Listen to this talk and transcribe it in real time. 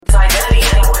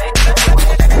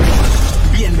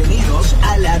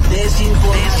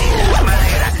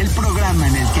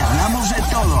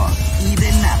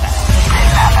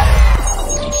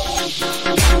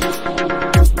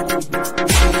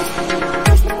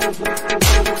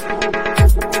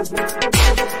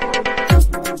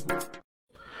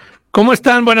¿Cómo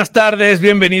están? Buenas tardes,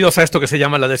 bienvenidos a esto que se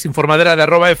llama La Desinformadera de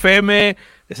 @FM.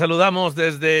 Les saludamos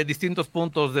desde distintos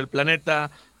puntos del planeta.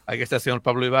 Aquí está el señor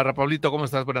Pablo Ibarra. Pablito, ¿cómo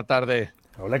estás? Buena tarde.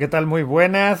 Hola, ¿qué tal? Muy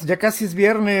buenas. Ya casi es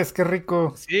viernes, qué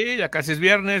rico. Sí, ya casi es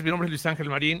viernes. Mi nombre es Luis Ángel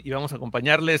Marín y vamos a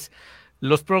acompañarles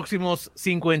los próximos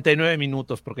 59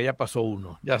 minutos, porque ya pasó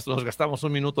uno. Ya nos gastamos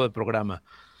un minuto de programa.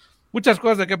 Muchas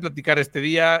cosas de qué platicar este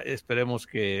día. Esperemos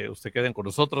que usted queden con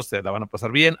nosotros, se la van a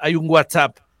pasar bien. Hay un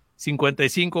WhatsApp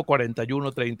 55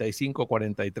 41 35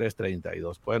 43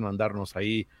 32. Pueden mandarnos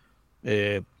ahí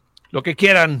lo que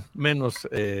quieran, menos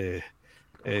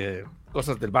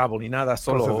cosas del babo ni nada,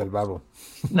 solo cosas del babo.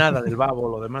 Nada del babo,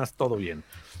 lo demás todo bien.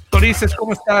 Torices,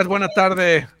 ¿cómo estás? Buena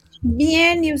tarde.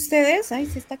 Bien, ¿y ustedes? Ay,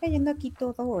 se está cayendo aquí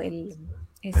todo el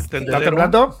 ¿Está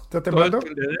temblando? ¿Está temblando?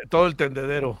 Todo el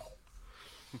tendedero.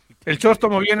 El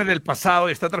Chóstomo viene del pasado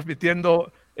y está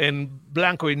transmitiendo en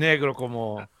blanco y negro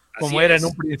como era en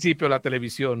un principio la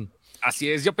televisión. Así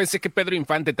es, yo pensé que Pedro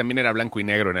Infante también era blanco y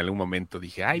negro en algún momento.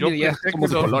 Dije, ay, ya somos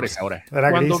de colores ahora.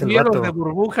 Cuando vi los de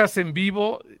burbujas en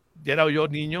vivo, ya era yo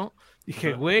niño,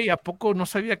 dije, güey, ¿a poco no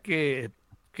sabía que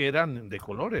eran de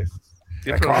colores?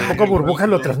 ¿A poco burbujas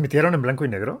lo transmitieron en blanco y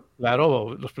negro?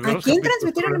 Claro, los primeros. ¿A quién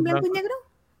transmitieron en blanco y negro?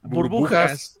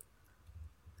 Burbujas.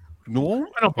 No,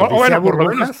 bueno, por lo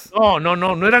menos,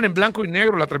 no eran en blanco y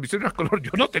negro, la transmisión era a color. Yo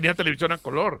no tenía televisión a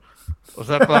color, o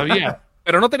sea, todavía.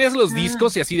 Pero no tenías los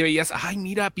discos y así veías, ay,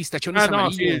 mira, pistachones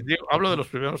amarillos. Sí, hablo de los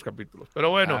primeros capítulos. Pero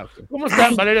bueno, okay. ¿Cómo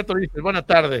están, Valeria Torices? Buena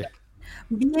tarde.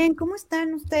 Bien, ¿cómo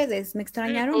están ustedes? ¿Me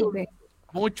extrañaron?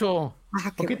 Mucho.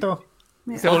 Poquito.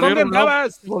 Se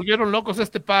volvieron locos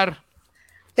este par.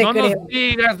 No nos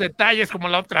digas detalles como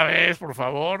la otra vez, por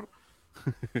favor.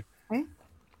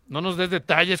 No nos des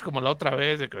detalles como la otra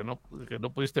vez de que no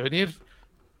pudiste venir.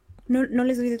 ¿No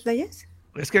les doy detalles?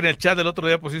 Es que en el chat del otro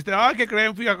día pusiste, ¿qué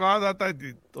creen? Fui acá,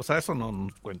 o sea, eso no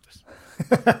nos cuentes.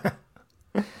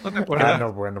 ¿No te acuerdas?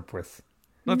 No, bueno, pues.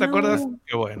 ¿No te acuerdas?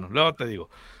 Qué bueno, luego te digo.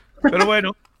 Pero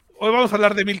bueno, hoy vamos a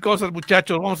hablar de mil cosas,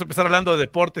 muchachos. Vamos a empezar hablando de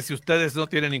deportes si ustedes no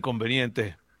tienen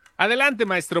inconveniente. Adelante,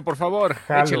 maestro, por favor,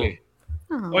 échele.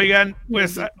 Oigan,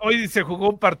 pues hoy se jugó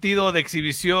un partido de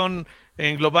exhibición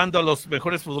englobando a los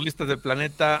mejores futbolistas del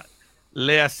planeta.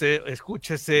 Léase,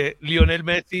 escúchese, Lionel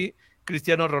Messi,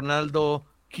 Cristiano Ronaldo,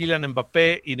 Kylian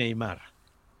Mbappé y Neymar.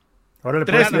 Órale,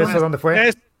 pues, ¿eso dónde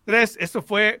fue? Eso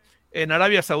fue en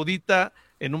Arabia Saudita,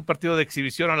 en un partido de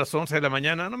exhibición a las 11 de la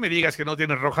mañana. No me digas que no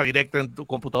tienes roja directa en tu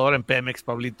computadora en Pemex,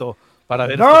 Pablito, para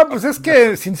ver. No, pues es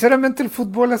que sinceramente el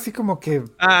fútbol así como que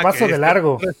paso de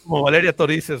largo. Es como Valeria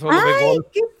Torices. ¡Ay,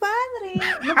 qué padre!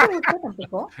 ¿No te gustó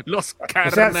tampoco? Los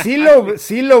carnales. O sea,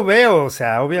 sí lo veo. O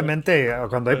sea, obviamente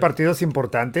cuando hay partidos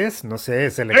importantes, no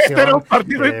sé, selección. Este era un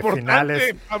partido importante,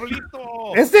 finales.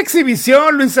 Pablito. Es de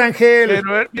exhibición, Luis Ángel.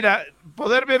 Pero mira,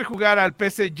 poder ver jugar al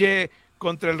PSG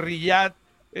contra el Riyad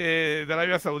de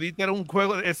Arabia Saudita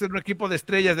es un equipo de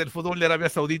estrellas del fútbol de Arabia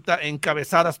Saudita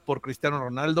encabezadas por Cristiano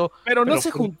Ronaldo. Pero no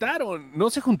se juntaron,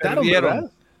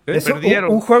 perdieron, ¿verdad? Es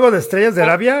un juego de estrellas de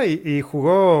Arabia y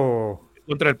jugó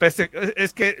contra el PSG.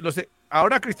 Es que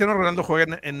ahora Cristiano Ronaldo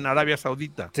juega en Arabia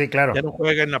Saudita. Sí, claro. Ya no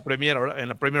juega en la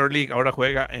Premier League, ahora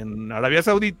juega en Arabia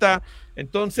Saudita.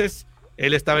 Entonces,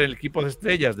 él estaba en el equipo de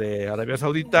estrellas de Arabia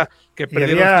Saudita.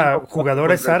 ¿Había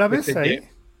jugadores árabes ahí?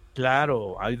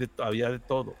 Claro, había de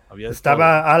todo.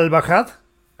 Estaba Al-Bahad.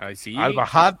 Sí.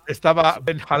 Al-Bahad, estaba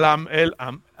Ben Halam,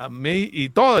 Ami y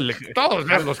todos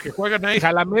los que juegan ahí.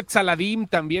 Jalamet Saladim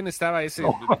también estaba es el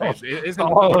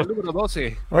número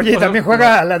 12. Oye, ¿y también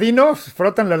juega Aladino?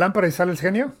 ¿Frotan la lámpara y sale el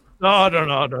genio? No,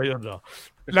 yo no.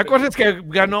 La cosa es que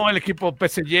ganó el equipo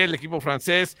PSG, el equipo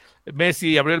francés.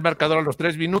 Messi abrió el marcador a los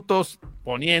 3 minutos,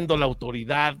 poniendo la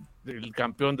autoridad del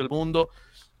campeón del mundo.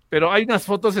 Pero hay unas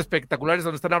fotos espectaculares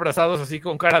donde están abrazados así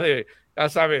con cara de, ya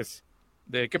sabes,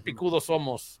 de qué picudos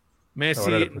somos. Messi,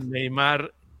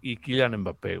 Neymar y Kylian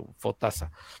Mbappé,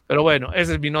 fotaza. Pero bueno,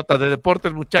 esa es mi nota de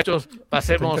deportes, muchachos.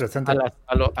 Pasemos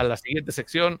a la siguiente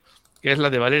sección, que es la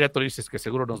de Valeria Torices, que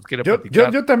seguro nos quiere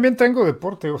platicar. Yo también tengo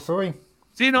deporte, hoy.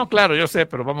 Sí, no, claro, yo sé,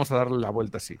 pero vamos a darle la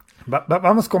vuelta así.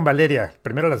 Vamos con Valeria,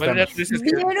 primero las damas.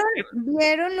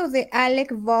 ¿Vieron lo de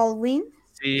Alec Baldwin?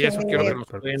 Sí, eso quiero ver los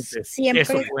puentes. Siempre.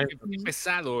 Qué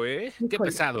pesado, ¿eh? Qué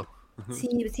pesado. Sí,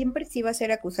 siempre sí iba a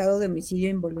ser acusado de homicidio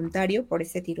involuntario por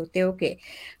ese tiroteo que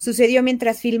sucedió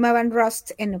mientras filmaban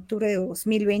Rust en octubre de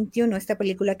 2021, esta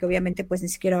película que obviamente pues ni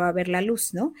siquiera va a ver la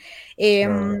luz, ¿no?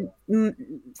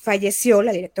 Falleció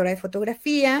la directora de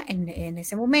fotografía en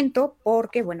ese momento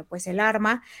porque, bueno, pues el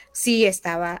arma sí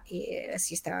estaba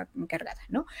cargada,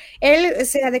 ¿no? Él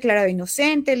se ha declarado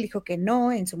inocente, él dijo que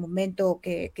no, en su momento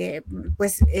que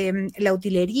la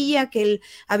utilería, que él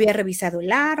había revisado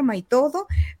el arma y todo,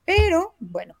 pero Pero,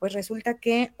 bueno, pues resulta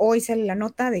que hoy sale la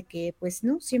nota de que, pues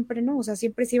no, siempre no, o sea,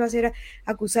 siempre sí va a ser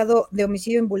acusado de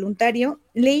homicidio involuntario.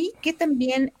 Leí que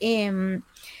también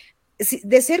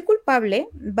de ser culpable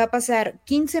va a pasar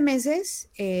 15 meses,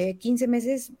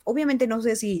 obviamente no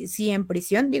sé si en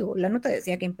prisión, digo, la nota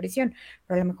decía que en prisión,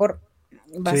 pero a lo mejor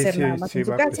va a ser nada más en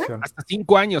su casa. Hasta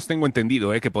 5 años tengo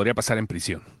entendido que podría pasar en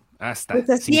prisión. Hasta o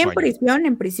sea, ¿sí en prisión o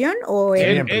en prisión?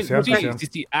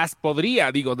 Sí,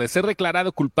 podría, digo, de ser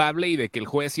declarado culpable y de que el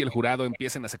juez y el jurado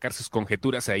empiecen a sacar sus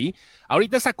conjeturas ahí.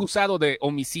 Ahorita es acusado de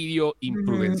homicidio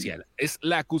imprudencial. Es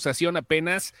la acusación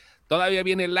apenas. Todavía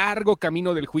viene largo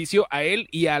camino del juicio a él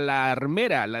y a la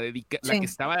armera, la que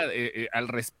estaba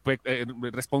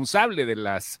responsable de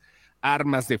las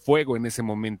armas de fuego en ese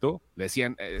momento. Le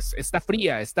decían, está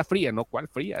fría, ¿no? ¿Cuál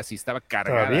fría? Si estaba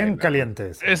cargada. Estaba bien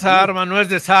caliente. Esa arma no es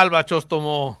de salva,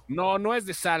 Chóstomo. No es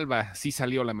de salva, sí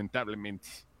salió lamentablemente.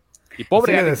 Y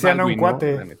pobre le decían a un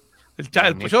cuate. ¿No? El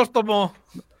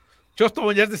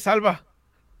Chóstomo ya es de salva.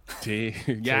 Sí,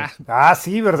 ya. Sí.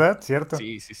 Sí, ¿verdad? Cierto.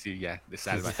 Sí, ya, de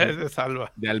salva. Ya es de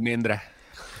salva. De almendra.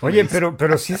 Oye,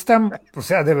 pero sí está, o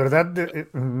sea, de verdad,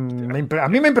 a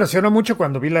mí me impresionó mucho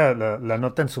cuando vi la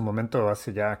nota en su momento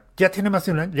hace ya tiene más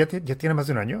de un año, ya tiene más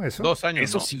de un año, ¿eso? 2 años.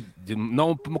 Eso sí,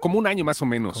 no, como un año más o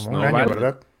menos. Como un año,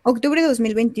 ¿verdad? Octubre de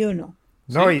 2021.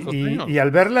 No, y al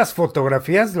ver las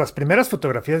fotografías, las primeras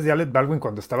fotografías de Alec Baldwin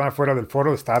cuando estaba afuera del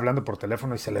foro, estaba hablando por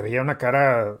teléfono y se le veía una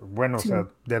cara, bueno, sí. O sea,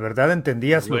 de verdad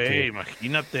entendías lo que...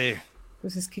 Imagínate.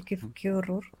 Pues es que qué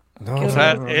horror. No, qué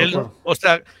horror. O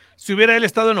sea, si hubiera él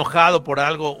estado enojado por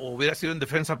algo o hubiera sido en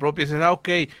defensa propia, será ok,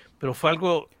 pero fue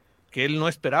algo que él no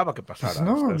esperaba que pasara. Pues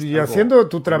no, y haciendo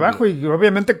tu trabajo y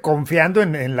obviamente confiando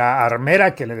en la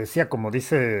armera que le decía, como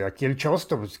dice aquí el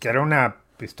Chosto, pues que era una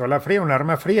pistola fría, un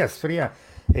arma fría, es fría.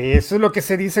 Eso es lo que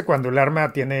se dice cuando el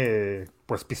arma tiene,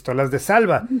 pues, pistolas de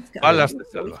salva. Balas de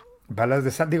salva. Balas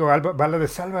de salva, digo, balas de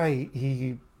salva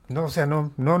y no, o sea,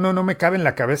 no me cabe en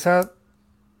la cabeza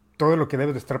todo lo que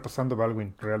debe de estar pasando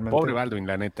Baldwin, realmente. Pobre Baldwin,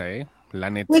 la neta, la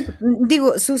neta. Pues,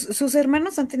 digo, sus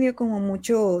hermanos han tenido como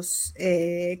muchos,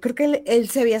 creo que él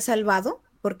se había salvado,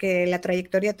 porque la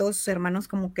trayectoria de todos sus hermanos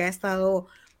como que ha estado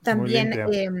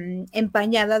también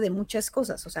empañada de muchas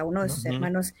cosas. O sea, uno de sus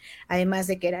hermanos, además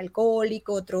de que era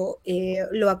alcohólico, otro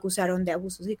lo acusaron de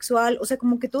abuso sexual. O sea,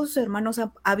 como que todos sus hermanos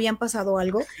habían pasado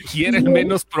algo. Y era el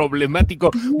menos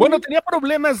problemático. Bueno, tenía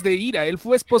problemas de ira. Él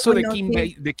fue esposo de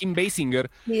Kim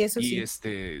Basinger. Sí, eso sí.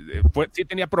 Sí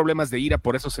tenía problemas de ira,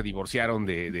 por eso se divorciaron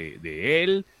de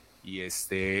él. Y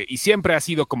siempre ha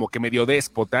sido como que medio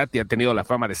déspota. Ha tenido la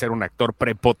fama de ser un actor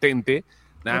prepotente.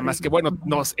 Nada más que, bueno,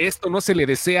 esto no se le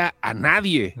desea a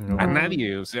nadie,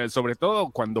 o sea, sobre todo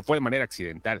cuando fue de manera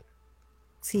accidental.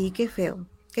 Sí, qué feo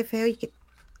y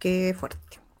qué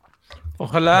fuerte.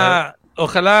 Ojalá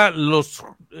los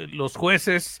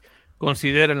jueces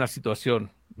consideren la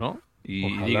situación, ¿no?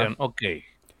 Y digan, ok.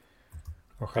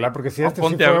 Ojalá, porque si fue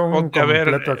un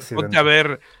completo accidente. Ponte a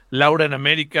ver Laura en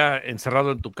América,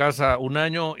 encerrado en tu casa 1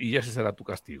 año y ese será tu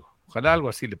castigo. Ojalá algo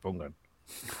así le pongan.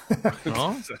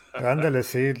 ¿No? Ándale,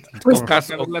 sí. Pues,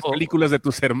 las películas de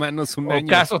tus hermanos un año.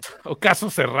 Caso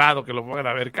cerrado, que lo pongan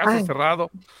a ver. Caso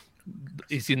cerrado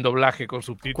y sin doblaje, con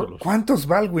subtítulos. ¿Cuántos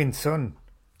Baldwin son?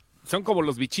 Son como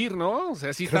los Bichir, ¿no? O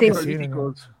sea, sí están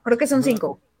prolíficos. Creo que son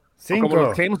 5. Como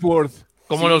los Hemsworth.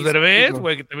 Como los Derbez,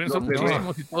 güey, que también son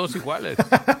muchísimos y todos iguales.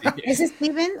 ¿Es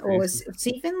Steven o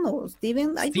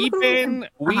Steven? Steven,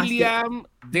 William,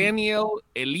 Daniel,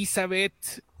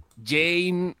 Elizabeth,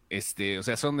 Jane, o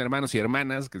sea, son hermanos y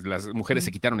hermanas, que las mujeres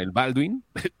se quitaron el Baldwin,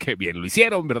 que bien lo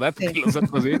hicieron, ¿verdad? Porque los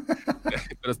otros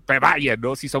pero vaya,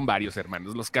 ¿no? Sí son varios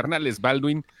hermanos. Los carnales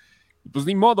Baldwin, pues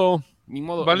ni modo.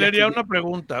 Valeria, una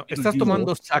pregunta. ¿Estás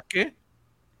tomando sake?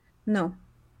 No,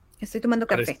 estoy tomando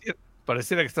café.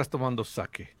 Pareciera que estás tomando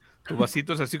sake. Tu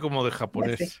vasito es así como de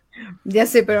japonés. Ya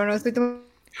sé, pero no estoy tomando.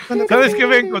 ¿Sabes qué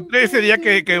me encontré ese día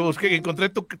que busqué? Encontré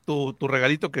tu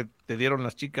regalito que te dieron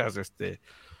las chicas,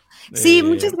 Sí,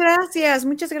 muchas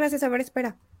gracias. A ver,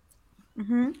 espera.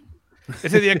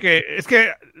 Ese día es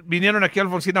que vinieron aquí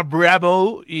Alfonsina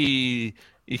Bravo y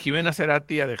Jimena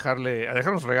Cerati a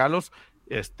dejarnos regalos,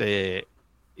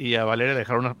 y a Valeria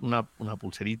dejar una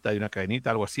pulserita y una cadenita,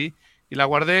 algo así, y la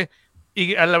guardé,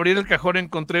 y al abrir el cajón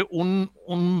encontré un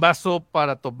vaso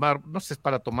para tomar, no sé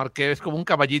para tomar qué, es como un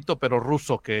caballito, pero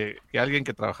ruso, que alguien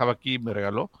que trabajaba aquí me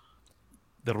regaló.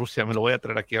 De Rusia, me lo voy a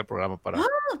traer aquí al programa para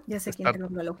ya sé quién te lo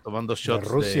regaló. Tomando shots de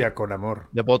Rusia con amor.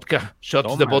 De vodka,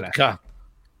 shots de vodka.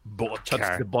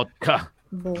 Shots de vodka.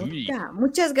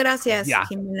 Muchas gracias,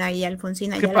 Jimena y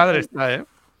Alfonsina. Qué padre está,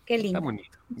 Qué lindo. Está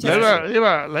bonito. La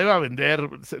iba a vender,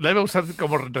 la iba a usar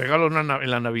como regalo en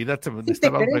la Navidad, se me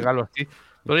estaba un regalo así,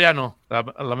 pero ya no,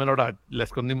 a la menor hora la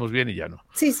escondimos bien y ya no.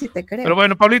 Sí, te creo. Pero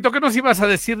bueno, Pablito, ¿qué nos ibas a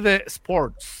decir de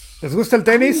sports? ¿Les gusta el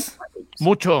tenis?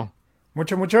 Mucho.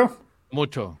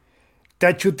 ¿Mucho? ¿Te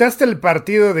achutaste el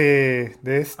partido de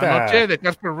esta... ¿Anoche de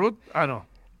Casper Ruud? Ah, no.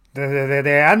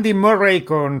 De Andy Murray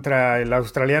contra el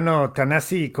australiano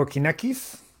Thanasi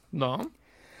Kokkinakis? No.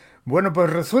 Bueno, pues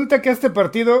resulta que este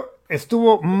partido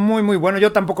estuvo muy, muy bueno.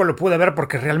 Yo tampoco lo pude ver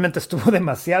porque realmente estuvo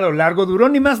demasiado largo. Duró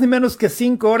ni más ni menos que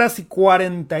 5 horas y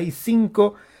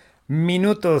 45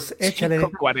 minutos. Échale.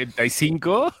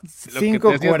 5:45.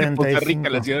 5:45. Costa Rica,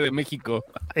 la Ciudad de México.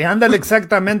 Ándale,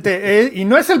 exactamente. Y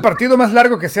no es el partido más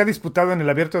largo que se ha disputado en el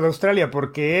Abierto de Australia,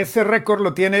 porque ese récord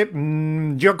lo tiene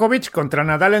Djokovic contra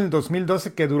Nadal en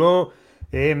 2012, que duró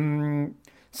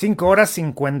 5 horas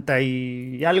 50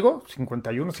 y algo,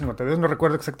 51, 52, no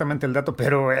recuerdo exactamente el dato,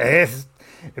 pero es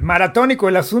maratónico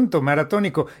el asunto,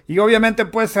 maratónico. Y obviamente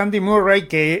pues Andy Murray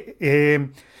que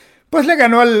pues le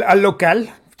ganó al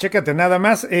local. Chécate nada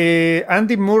más,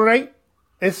 Andy Murray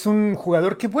es un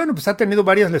jugador que, bueno, pues ha tenido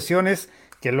varias lesiones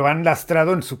que lo han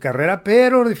lastrado en su carrera,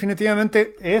 pero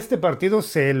definitivamente este partido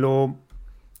se lo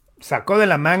sacó de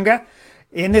la manga.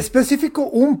 En específico,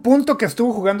 un punto que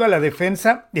estuvo jugando a la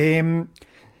defensa,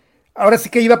 ahora sí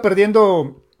que iba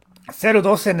perdiendo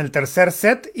 0-2 en el tercer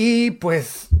set y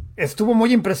pues estuvo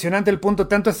muy impresionante el punto,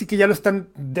 tanto así que ya lo están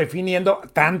definiendo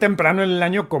tan temprano en el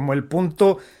año como el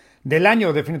punto del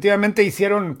año. Definitivamente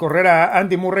hicieron correr a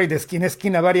Andy Murray de esquina a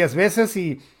esquina varias veces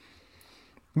y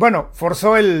bueno,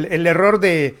 forzó el error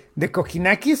de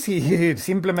Kokkinakis y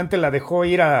simplemente la dejó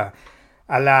ir a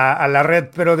la red,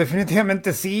 pero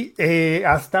definitivamente sí,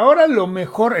 hasta ahora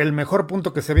el mejor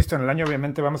punto que se ha visto en el año.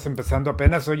 Obviamente vamos empezando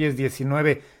apenas, hoy es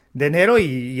 19 de enero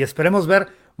y esperemos ver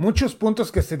muchos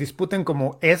puntos que se disputen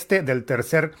como este del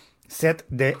tercer set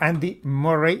de Andy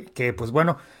Murray, que pues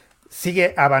bueno,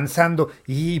 sigue avanzando.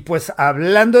 Y pues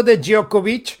hablando de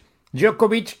Djokovic,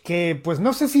 que pues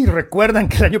no sé si recuerdan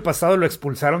que el año pasado lo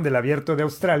expulsaron del Abierto de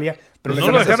Australia, pero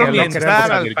no lo dejaron ni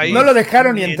entrar al país. No lo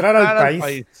dejaron ni entrar al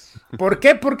país. ¿Por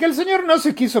qué? Porque el señor no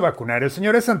se quiso vacunar, el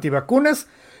señor es antivacunas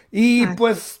y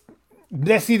pues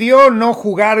decidió no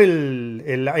jugar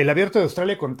el Abierto de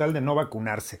Australia con tal de no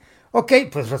vacunarse. Ok,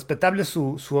 pues respetable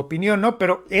su opinión, ¿no?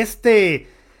 Pero este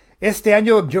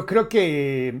año yo creo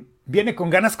que viene con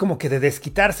ganas como que de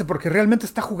desquitarse, porque realmente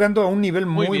está jugando a un nivel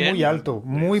muy alto,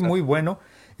 muy bueno,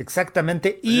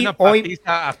 exactamente. Y hoy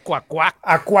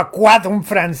Aquaquad, un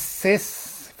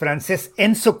francés,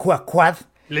 Enzo Aquaquad.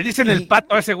 Le dicen el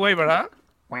pato a ese güey, ¿verdad?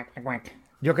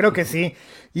 Yo creo que sí.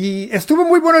 Y estuvo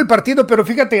muy bueno el partido, pero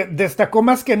fíjate, destacó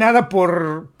más que nada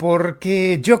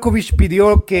porque Djokovic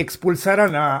pidió que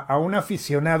expulsaran a un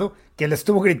aficionado que le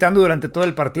estuvo gritando durante todo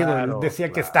el partido. Claro,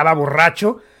 decía que estaba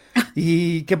borracho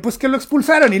y que pues que lo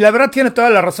expulsaran. Y la verdad tiene toda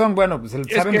la razón. Bueno, pues saben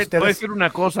ustedes. Te voy a decir una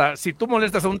cosa, si tú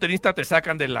molestas a un tenista te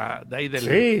sacan de ahí del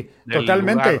Sí,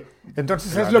 totalmente. Lugar.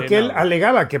 Entonces es lo que él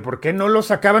alegaba, que por qué no lo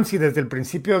sacaban si desde el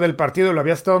principio del partido lo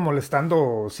había estado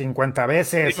molestando 50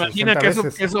 veces. Imagina que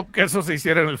eso se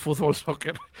hiciera en el fútbol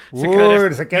soccer.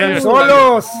 Se quedan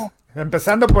solos.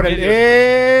 Empezando por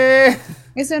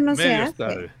Eso no se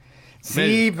hace.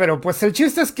 Sí, pero pues el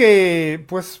chiste es que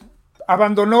pues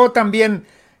abandonó también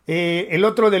el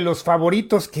otro de los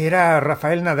favoritos, que era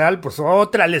Rafael Nadal. Pues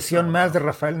otra lesión más de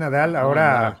Rafael Nadal,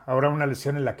 ahora una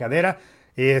lesión en la cadera.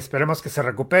 Esperemos que se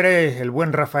recupere el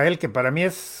buen Rafael, que para mí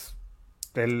es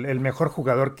el mejor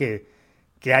jugador que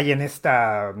hay en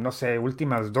esta, no sé,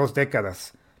 últimas 2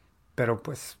 décadas. Pero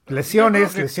pues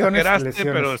lesiones.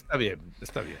 Pero está bien.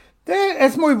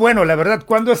 Es muy bueno, la verdad,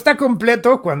 cuando está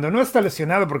completo, cuando no está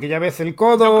lesionado, porque ya ves el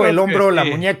codo, el hombro, la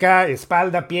muñeca,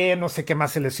 espalda, pie, no sé qué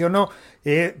más se lesionó.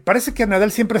 Parece que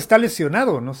Nadal siempre está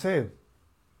lesionado, no sé.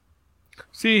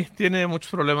 Sí, tiene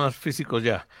muchos problemas físicos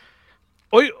ya.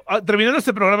 Hoy, terminando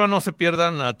este programa, no se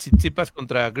pierdan a Tsitsipas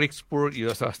contra Greg Spur y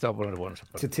eso va a poner bueno.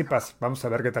 Tsitsipas, vamos a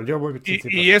ver qué tal. Yo voy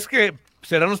Tsitsipas. Y es que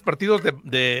serán los partidos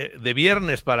de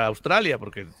viernes para Australia,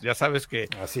 porque ya sabes que...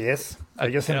 Así es,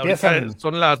 ellos empiezan...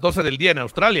 Son las 12 del día en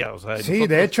Australia, o sea... Sí,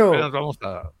 de hecho...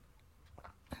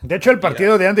 De hecho, el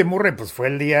partido de Andy Murray pues fue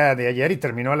el día de ayer y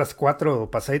terminó a las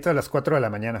 4, pasadito a las 4 de la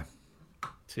mañana.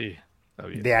 Sí, está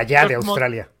bien. De allá, de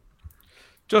Australia.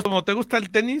 ¿Cómo te gusta el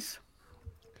tenis?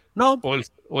 No.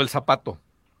 O el zapato.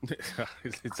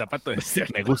 El zapato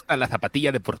me gusta la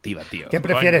zapatilla deportiva, tío. ¿Qué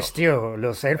prefieres, tío?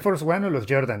 ¿Los Air Force One o los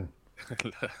Jordan?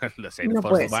 Los Air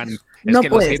Force One. Es que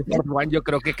los Air Force One yo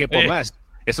creo que quepo más.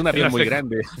 Es un avión muy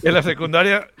grande. En la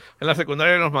secundaria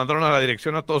nos mandaron a la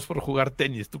dirección a todos por jugar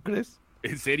tenis, ¿tú crees?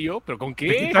 ¿En serio? ¿Pero con Le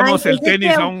qué? quitamos el pensé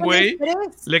tenis que a un güey.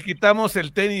 express. Le quitamos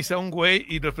el tenis a un güey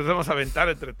y nos empezamos a aventar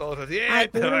entre todos así. Ay,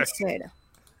 qué grosero.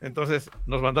 Entonces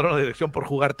nos mandaron a la dirección por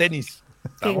jugar tenis.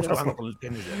 Estábamos grosero. jugando con el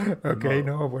tenis. Ok,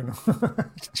 no, bueno.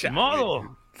 Ni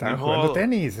modo. Estaban Ni jugando modo.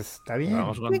 tenis, está bien.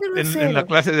 Estábamos jugando Qué en grosero. la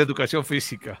clase de educación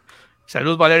física.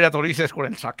 Salud, Valeria Torices, con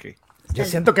el saque. Yo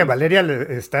siento que Valeria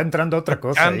le está entrando otra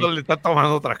cosa. Ando, le está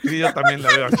tomando otra. Yo también la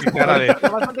veo aquí, cara de. Nada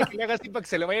más falta que le haga así para que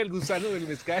se le vaya el gusano del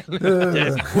mezcal. Ya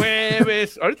es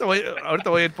jueves. Ahorita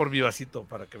voy a ir por mi vasito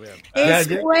para que vean. Es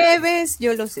ya. jueves,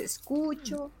 yo los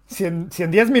escucho. Si en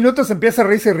 10 minutos empieza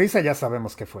risa y risa, ya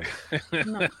sabemos qué fue.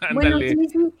 No. Bueno, Ándale.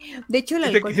 sí. De hecho, el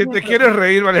alcohol Si sí te me quieres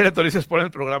reír, Valeria Torices, pon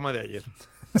el programa de ayer.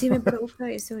 sí me provoca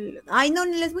eso. Ay, no,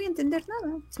 ni les voy a entender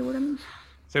nada, seguramente.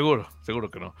 Seguro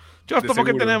que no. Chosto, ¿por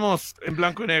qué seguro. tenemos en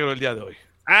blanco y negro el día de hoy?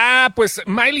 Ah, pues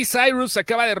Miley Cyrus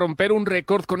acaba de romper un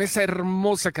récord con esa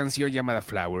hermosa canción llamada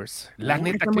Flowers. La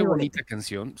neta, está qué muy bonita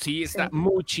canción. Sí, está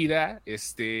muy chida.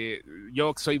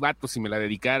 Yo que soy vato, si me la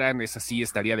dedicaran, esa sí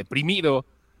estaría deprimido.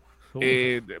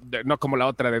 No como la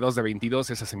otra de 2 de 22,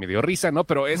 esa se me dio risa, ¿no?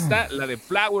 Pero esta, la de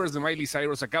Flowers de Miley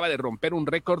Cyrus, acaba de romper un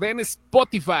récord en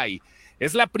Spotify.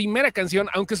 Es la primera canción,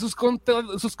 aunque sus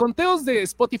conteos de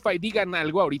Spotify digan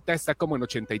algo, ahorita está como en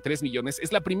 83 millones,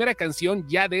 es la primera canción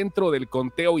ya dentro del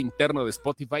conteo interno de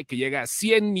Spotify que llega a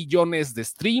 100 millones de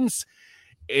streams,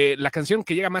 la canción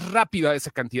que llega más rápido a esa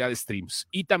cantidad de streams,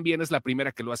 y también es la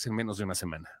primera que lo hace en menos de una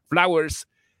semana. Flowers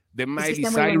de Miley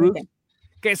Cyrus,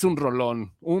 que es un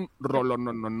rolón,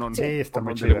 no. Sí, está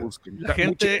muy donde le chida. busquen.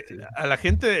 A la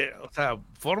gente, o sea,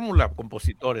 fórmula,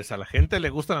 compositores, a la gente le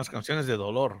gustan las canciones de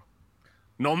dolor.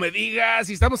 No me digas,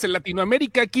 si estamos en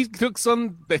Latinoamérica, aquí creo que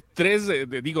son de 3,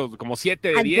 digo, como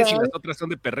 7 de 10 y las otras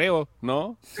son de perreo, ¿no?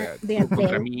 O sea, De tú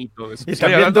contra mí, todo eso. Y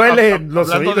también duelen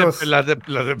los oídos. Las de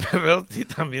perreo sí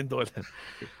también duelen.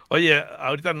 Oye,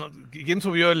 ahorita, ¿quién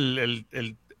subió el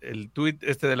tuit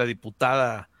de la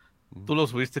diputada? Tú lo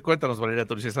subiste, cuéntanos, Valeria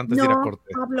Torices, antes de ir a corte.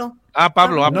 Pablo.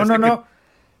 Pablo. No.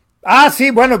 Ah,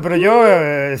 sí, bueno, pero yo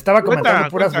estaba comentando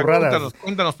puras burradas.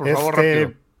 Cuéntanos, por favor,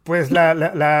 rápido. Pues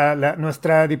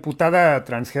nuestra diputada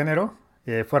transgénero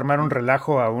fue a armar un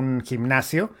relajo a un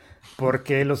gimnasio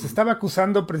porque los estaba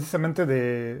acusando precisamente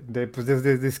de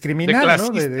discriminar, ¿no?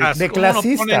 De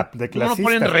clasista. ¿Cómo no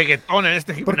ponen reggaetón en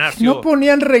este Porque gimnasio? no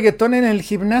ponían reggaetón en el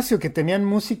gimnasio, que tenían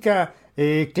música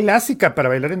clásica para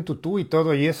bailar en tutú y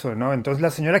todo y eso, ¿no? Entonces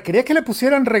la señora quería que le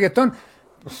pusieran reggaetón.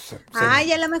 Pues,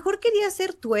 Ay, a lo mejor quería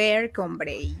hacer twerk,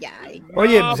 hombre, y ya.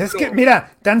 Oye, pues es que,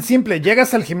 mira, tan simple,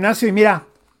 llegas al gimnasio y mira.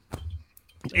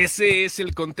 Ese es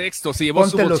el contexto. Se llevó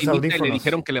Ponte su los bocinita y le audífonos.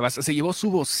 dijeron que se llevó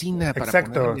su bocina para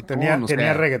Exacto, poner reggaetón,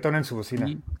 tenía reggaetón en su bocina.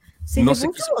 ¿Se no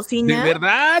llevó sé su bocina? De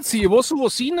verdad, se llevó su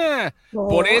bocina. No.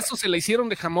 Por eso se la hicieron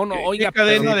de jamón. Oiga, ¿Qué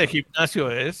cadena pero- de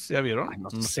gimnasio es? ¿Ya vieron? Ay, no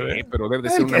se sé, ve. pero debe de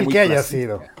ser una El muy que haya clásica.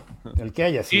 sido. El que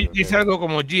haya Y sido. dice algo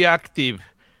como G-Active.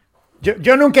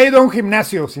 Yo nunca he ido a un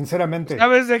gimnasio, sinceramente.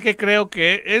 ¿Sabes de qué creo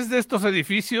que es de estos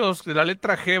edificios de la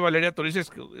letra G, Valeria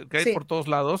Torices, que hay Sí. por todos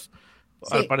lados?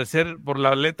 Sí. Al parecer, por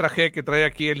la letra G que trae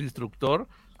aquí el instructor.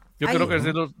 Yo Ay, creo que es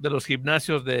de los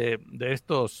gimnasios de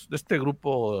este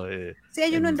grupo Sí,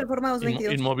 hay uno en Reformados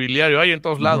 22. inmobiliario, hay en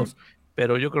todos lados.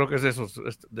 Pero yo creo que es de esos,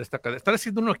 de esta cadena. Están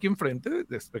haciendo uno aquí enfrente,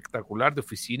 de espectacular, de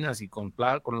oficinas y con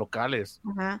locales.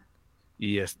 Ajá.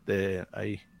 Y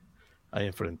ahí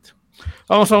enfrente.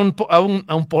 Vamos a un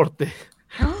porte.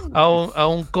 A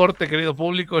un corte, querido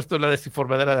público. Esto es la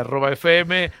desinformadera de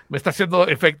 @FM. Me está haciendo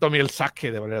efecto a mí el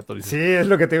saque de Valeria Torices. Sí, es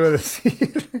lo que te iba a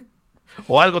decir.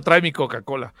 O algo trae mi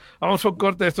Coca-Cola. Vamos a un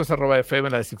corte. Esto es @FM,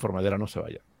 la desinformadera. No se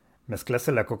vaya.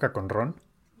 ¿Mezclaste la coca con ron?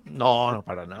 No,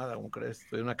 para nada. ¿Cómo crees?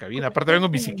 Estoy en una cabina. Aparte vengo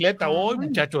en bicicleta hoy,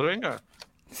 muchachos. Venga.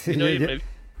 Sí, Y no,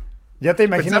 ya te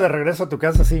imagino de regreso a tu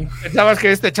casa, sí. ¿Pensabas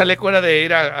que este chaleco era de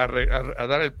ir a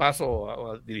dar el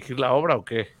paso a dirigir la obra o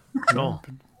qué? No.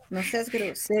 No seas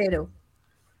grosero.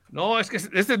 No, es que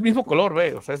este es el mismo color,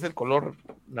 ve, o sea, es el color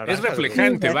naranja. Es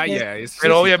reflejante, Sí, vaya. Pero sí,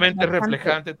 obviamente es bastante.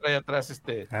 reflejante, trae atrás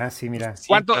Ah, sí, mira.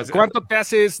 ¿Cuánto te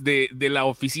haces de la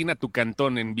oficina a tu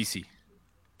cantón en bici?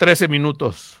 13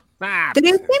 minutos. Ah,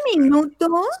 ¿13 minutos?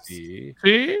 sí.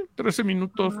 Sí, 13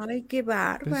 minutos. Ay, qué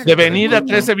bárbaro. De venida, No.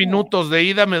 13 minutos. De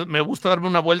ida, me gusta darme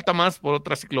una vuelta más por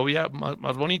otra ciclovía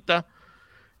más bonita.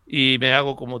 Y me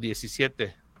hago como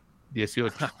 17,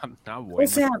 18. Ah, bueno.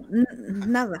 O sea,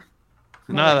 nada.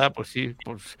 Nada, pues sí.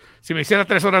 Pues, si me hiciera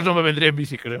 3 horas no me vendría en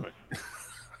bici, créeme.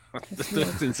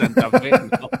 Estás en Santa Fe,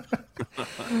 ¿no?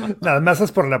 Nada más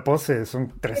es por la pose,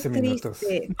 son 13 Qué minutos.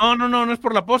 triste. No es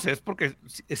por la pose, es porque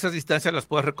esas distancias las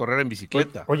puedes recorrer en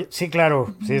bicicleta. Oye, sí,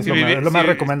 claro, sí, es Si lo vivi- más si-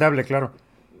 recomendable, claro.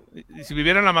 Y si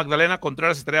viviera en la Magdalena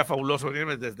Contreras estaría fabuloso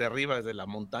venirme desde arriba, desde la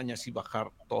montaña, así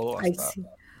bajar todo hasta... Ay, sí.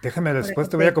 Déjame después,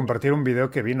 te voy a compartir un video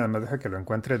que vi, nada más deja que lo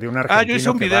encuentre, de un yo argentino hice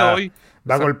un que video hoy.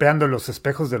 va golpeando los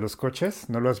espejos de los coches,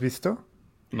 ¿no lo has visto?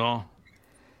 No.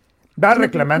 Va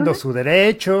reclamando su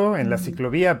derecho en la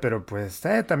ciclovía, pero pues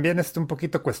también es un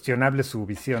poquito cuestionable su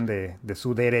visión de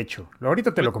su derecho.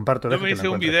 Ahorita te lo comparto. Yo me hice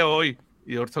un video hoy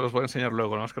y ahorita se los voy a enseñar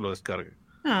luego, nada más que lo descargue.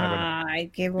 Ay,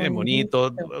 qué bonito. Bien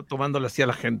bonito, tomándole así a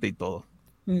la gente y todo.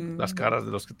 Las caras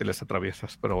de los que te les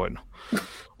atraviesas, pero bueno.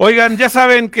 Oigan, ya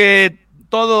saben que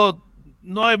todo,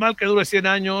 no hay mal que dure 100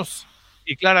 años,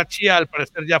 y Clara Chía al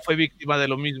parecer ya fue víctima de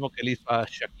lo mismo que le hizo a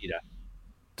Shakira.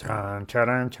 Chan,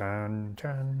 charan, chan,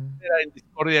 chan. Era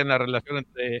discordia en la relación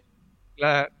entre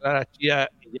Clara Chía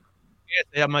y ella, que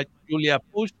se llama Julia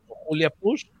Push, o Julia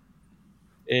Push.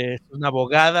 Es una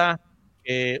abogada,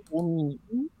 un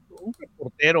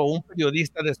reportero, un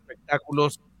periodista de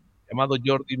espectáculos llamado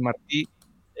Jordi Martí,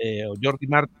 o Jordi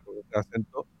Martí, por el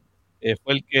acento,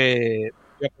 fue el que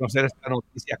dio a conocer esta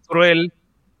noticia cruel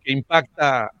que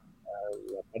impacta a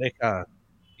la pareja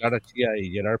Clara Chía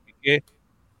y Gerard Piqué.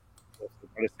 Pues, al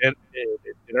parecer,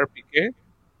 Gerard Piqué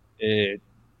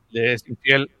le es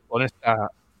infiel con esta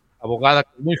abogada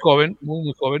que es muy joven,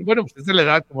 muy joven. Bueno, pues es de la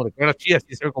edad como de Clara Chía,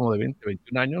 sí se ve como de 20,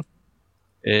 21 años.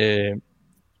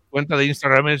 Su cuenta de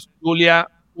Instagram es Julia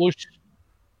Push,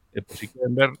 por si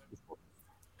quieren ver.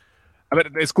 A ver,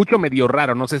 escucho medio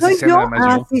raro, no sé si ¿Soy sea yo? nada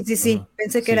más yo. Sí,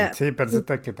 pensé que era... Sí, pensé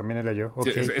que también era yo.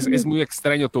 Okay. Es muy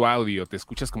extraño tu audio, te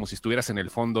escuchas como si estuvieras en el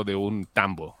fondo de un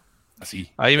tambo, así.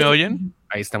 ¿Ahí me oyen?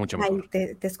 Ahí está mucho mejor.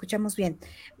 Ahí te escuchamos bien.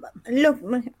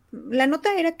 La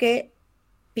nota era que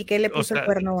Piqué le puso el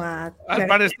cuerno a...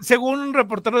 Según un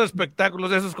reportero de espectáculos,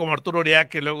 de esos como Arturo Uriá,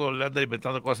 que luego le anda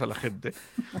inventando cosas a la gente,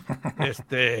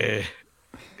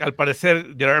 al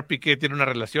parecer Gerard Piqué tiene una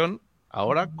relación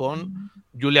ahora con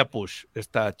Julia Push,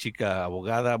 esta chica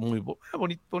abogada muy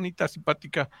bonita,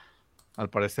 simpática. Al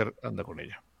parecer anda con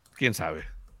ella. ¿Quién sabe?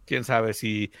 ¿Quién sabe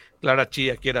si Clara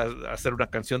Chía quiera hacer una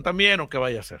canción también o qué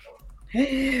vaya a hacer?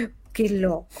 ¡Qué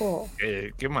loco!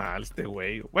 Qué mal este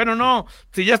güey. Bueno, no,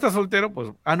 si ya está soltero,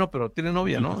 pues... Ah, no, pero tiene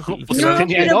novia, ¿no? Pues no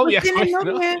tenía novia. Pues tiene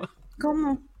novia.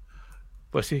 ¿Cómo?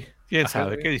 Pues sí, quién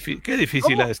sabe, qué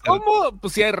difícil ha de estar. ¿Cómo?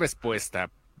 Pues sí hay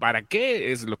respuesta. ¿Para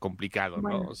qué es lo complicado,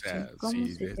 bueno, no? O sea,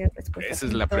 sí, esa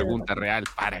es la pregunta real.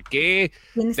 ¿Para qué?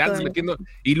 Te andas metiendo...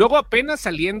 Y luego apenas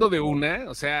saliendo de una,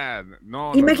 o sea,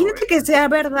 no. Imagínate que sea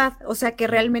verdad, o sea, que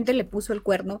realmente le puso el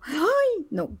cuerno. ¡Ay!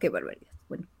 No, qué barbaridad.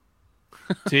 Bueno.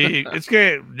 Sí, es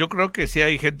que yo creo que sí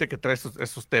hay gente que trae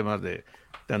esos temas de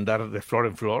andar de flor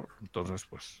en flor, entonces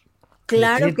pues...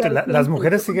 Claro sí, que las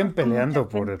mujeres siguen peleando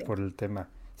por el tema.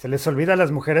 Se les olvida a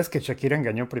las mujeres que Shakira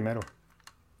engañó primero.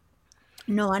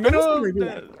 No, a nadie se le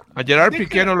olvida. A Gerard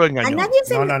Piqué no lo engañó. A nadie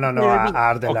se le No, a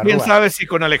Ar de la ¿Quién Rúa. sabe si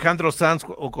con Alejandro Sanz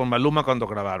o con Maluma cuando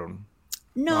grabaron?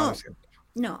 No, a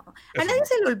nadie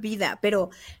se le olvida,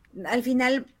 pero al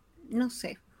final, no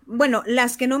sé. Bueno,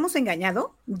 las que no hemos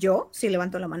engañado, yo sí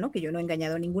levanto la mano, que yo no he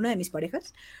engañado a ninguna de mis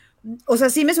parejas. O sea,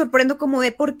 sí me sorprendo como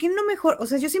de, ¿por qué no mejor? O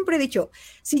sea, yo siempre he dicho,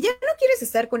 si ya no quieres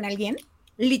estar con alguien,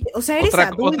 o sea, eres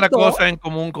adulto. Otra cosa en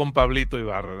común con Pablito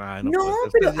Ibarra. No,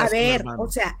 pero a ver, o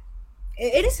sea,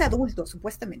 eres adulto,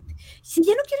 supuestamente. Si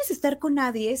ya no quieres estar con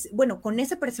nadie, bueno, con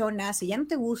esa persona, si ya no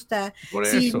te gusta. Por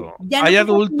si eso, ya hay no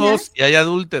adultos y hay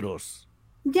adúlteros.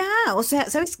 Ya, o sea,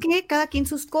 ¿sabes qué? Cada quien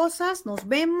sus cosas, nos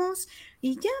vemos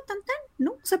y ya, tan,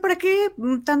 ¿no? O sea, ¿para qué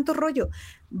tanto rollo?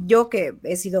 Yo que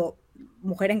he sido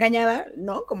mujer engañada,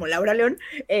 ¿no? Como Laura León.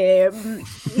 ¡Qué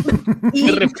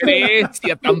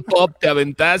referencia! Tan pop te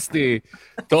aventaste.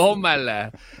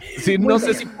 Tómala. Sí, no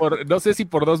sé si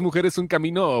por dos mujeres un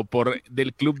camino o por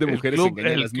del club de mujeres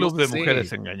engañadas. El club de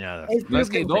mujeres engañadas. No es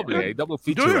que hay doble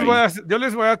feature. Yo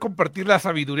les voy a compartir la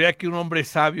sabiduría que un hombre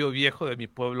sabio viejo de mi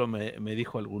pueblo me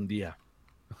dijo algún día.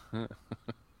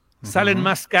 Salen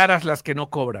más caras las que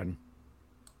no cobran.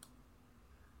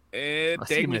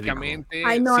 Técnicamente.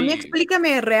 Ay, no, sí. a mí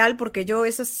explícame real, porque yo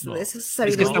esas sabidurías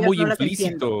es que está muy no las implícito.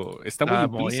 entiendo. Está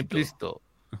muy implícito.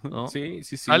 ¿no? Sí.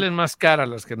 Salen más caras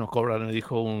las que no cobran, me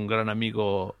dijo un gran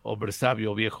amigo, hombre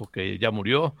sabio, viejo, que ya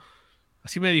murió.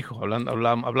 Así me dijo,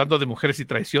 hablando de mujeres y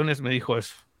traiciones, me dijo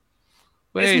eso.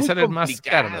 Güey, salen más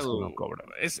caras las que no cobran.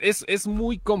 Es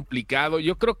muy complicado.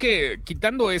 Yo creo que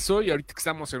quitando eso, y ahorita que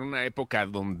estamos en una época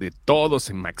donde todo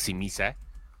se maximiza,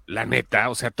 la neta,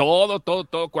 o sea, todo,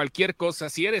 cualquier cosa,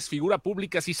 si eres figura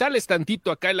pública, si sales tantito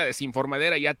acá en la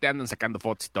desinformadera, ya te andan sacando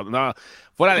fotos y todo. No,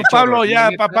 fuera de Pablo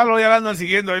ya la andan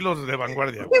siguiendo ahí los de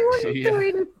vanguardia. Sí,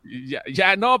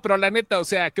 ya, no, pero la neta, o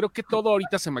sea, creo que todo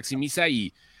ahorita se maximiza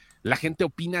y la gente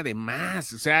opina de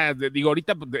más. O sea, digo,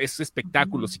 ahorita es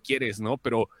espectáculo si quieres, ¿no?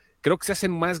 Pero creo que se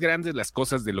hacen más grandes las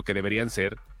cosas de lo que deberían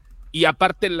ser. Y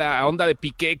aparte la onda de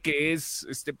Piqué, que es,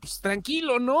 pues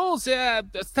tranquilo, ¿no? O sea,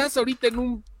 estás ahorita en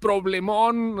un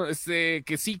problemón,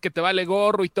 que sí, que te vale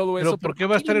gorro y todo eso. Pero ¿por qué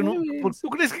va a estar en un... ¿Tú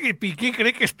crees que Piqué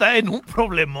cree que está en un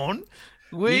problemón?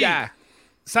 Güey. Mira,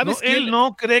 ¿sabes qué? Él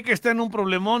no cree que está en un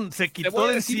problemón. Se quitó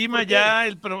de encima ya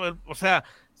o sea,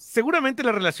 seguramente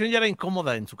la relación ya era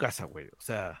incómoda en su casa, güey. O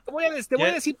sea... Te voy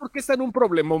a decir por qué está en un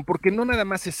problemón, porque no nada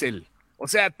más es él. O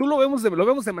sea, tú lo vemos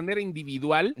de manera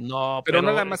individual, no, pero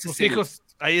nada más sus hijos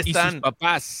ahí están.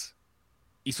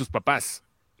 Y sus papás.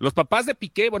 Los papás de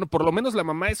Piqué, bueno, por lo menos la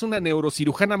mamá es una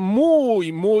neurocirujana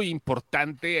muy, muy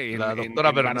importante. La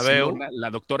doctora Bernabeu. La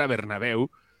doctora Bernabeu.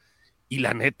 Y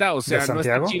la neta, o sea, no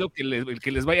está chido que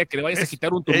le vayas a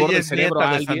quitar un tumor del cerebro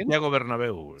a alguien. Santiago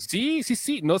Bernabéu, güey.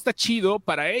 Sí, no está chido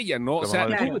para ella, ¿no? O sea,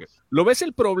 claro. lo ves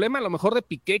el problema a lo mejor de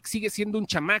Piqué, que sigue siendo un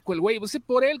chamaco el güey, pues es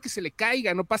por él que se le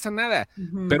caiga, no pasa nada.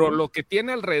 Pero lo que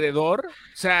tiene alrededor,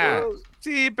 o sea...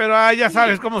 Sí, pero ya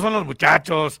sabes cómo son los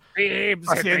muchachos. Sí,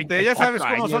 paciente, ya sabes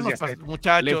cómo son los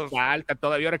muchachos. Le falta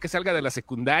todavía ahora que salga de la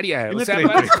secundaria. ¿Tiene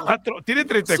 34? ¿Tiene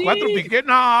 34 sí. Piqué?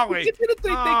 No, güey. ¿Qué tiene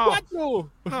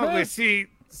 34? No, güey, sí,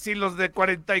 los de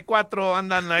 44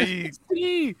 andan ahí.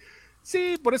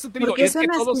 Sí, por eso te digo, es que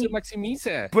todo se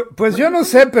maximiza. Pues yo no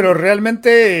sé, pero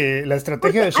realmente la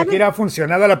estrategia de Shakira ha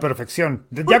funcionado a la perfección.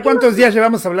 ¿Ya cuántos días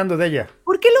llevamos hablando de ella?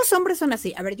 ¿Por qué los hombres son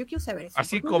así? A ver, yo quiero saber eso.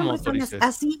 Así como tú dices.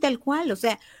 Así tal cual, o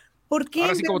sea, ¿por qué?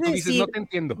 Ahora sí como tú dices, no te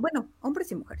entiendo. Bueno,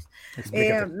 hombres y mujeres.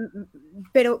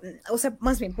 Pero, o sea,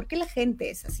 más bien, ¿por qué la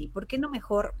gente es así? ¿Por qué no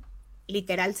mejor...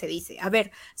 literal se dice, a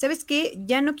ver, ¿sabes qué?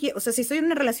 Ya no quiero, o sea, si estoy en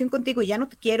una relación contigo y ya no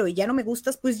te quiero y ya no me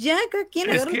gustas, pues ya cada quien...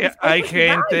 Es que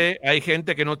hay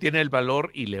gente que no tiene el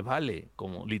valor y le vale,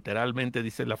 como literalmente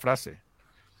dice la frase.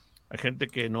 Hay gente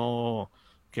que no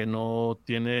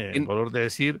tiene el valor de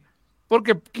decir,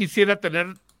 porque quisiera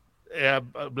tener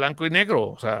blanco y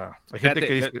negro, o sea, hay gente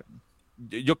que dice...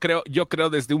 Yo creo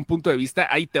desde un punto de vista,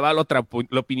 ahí te va la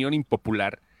opinión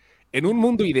impopular. En un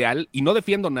mundo ideal, y no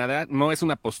defiendo nada, no es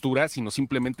una postura, sino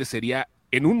simplemente sería,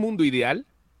 en un mundo ideal,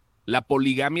 la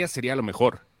poligamia sería lo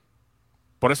mejor.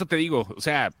 Por eso te digo, o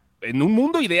sea, en un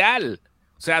mundo ideal,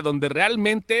 o sea, donde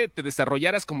realmente te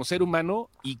desarrollaras como ser humano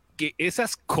y que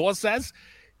esas cosas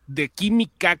de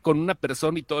química con una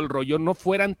persona y todo el rollo no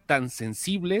fueran tan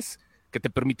sensibles, que te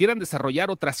permitieran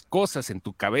desarrollar otras cosas en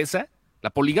tu cabeza, la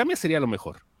poligamia sería lo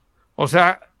mejor. O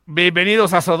sea...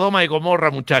 Bienvenidos a Sodoma y Gomorra,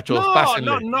 muchachos.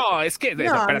 Pásenle. No, es que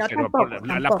espérate, tampoco,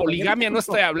 la poligamia no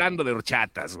estoy hablando de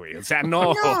horchatas, güey. O sea,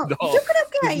 no. Yo creo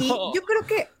que ahí,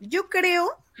 yo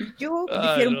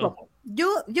difiero un poco.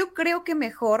 Yo creo que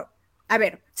mejor, a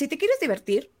ver, si te quieres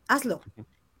divertir, hazlo.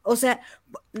 O sea,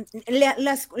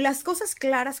 las cosas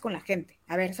claras con la gente.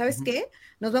 A ver, ¿sabes qué?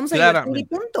 Nos vamos a divertir y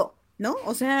punto. ¿No?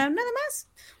 O sea, nada más.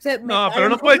 O sea, no, pero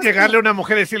no puedes llegarle a una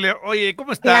mujer y decirle, oye,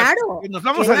 ¿cómo estás? Claro, nos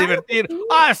vamos a divertir. Sí.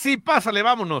 Sí, pásale,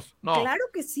 vámonos. No. Claro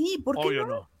que sí, ¿por qué obvio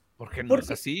no? Porque no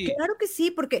es así. Claro que sí,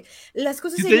 porque las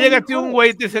cosas... Si te llega a ti un güey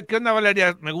y te dice, ¿qué onda,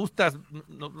 Valeria? ¿Me gustas?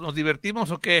 ¿Nos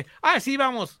divertimos o qué? Sí,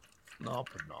 vamos. No,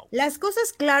 pues no. Las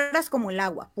cosas claras como el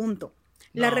agua, punto.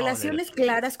 Las relaciones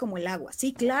claras como el agua.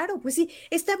 Sí, claro, pues sí,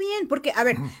 está bien, porque, a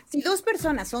ver, si dos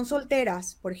personas son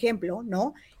solteras, por ejemplo,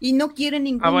 ¿no? Y no quieren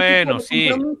ningún tipo de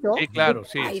compromiso. Sí, claro,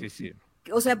 sí.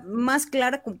 O sea, más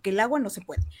clara que el agua no se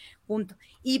puede, punto.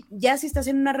 Y ya si estás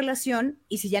en una relación,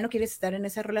 y si ya no quieres estar en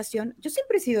esa relación, yo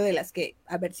siempre he sido de las que,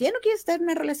 a ver, si ya no quieres estar en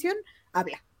una relación,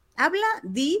 habla,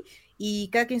 di, y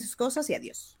cada quien sus cosas y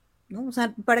adiós, ¿no? O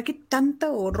sea, ¿para qué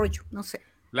tanto rollo? No sé.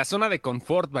 La zona de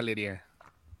confort, Valeria.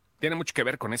 Tiene mucho que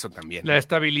ver con eso también. La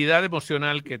estabilidad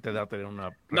emocional que te da tener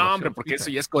una... No, hombre, porque eso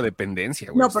ya es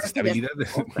codependencia, güey. No, por estabilidad.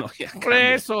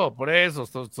 Por eso.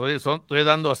 Estoy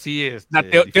dando así...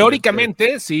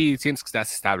 teóricamente, sí, sientes que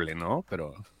estás estable, ¿no?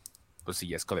 Pero, pues sí,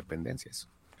 ya es codependencia eso.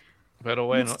 Pero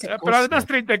bueno, pero además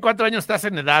 34 años estás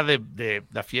en edad de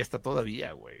la fiesta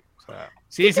todavía, güey. O sea,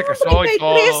 sí, se casó y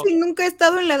todo. Y nunca he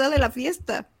estado en la edad de la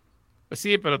fiesta. Pues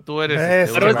sí, pero tú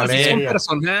eres... Pero es decisión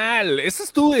personal, esa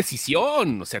es tu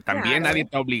decisión, o sea, también nadie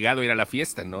te ha obligado a ir a la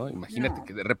fiesta, ¿no? Imagínate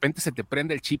que de repente se te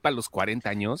prende el chip a los 40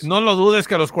 años. No lo dudes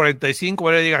que a los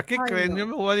 45 diga, ¿qué creen? Yo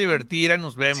me voy a divertir,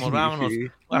 nos vemos, vámonos.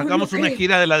 Hagamos una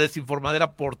gira de la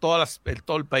desinformadera por todo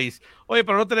el país. Oye,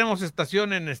 pero no tenemos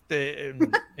estación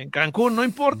en Cancún, no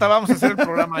importa, vamos a hacer el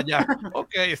programa allá.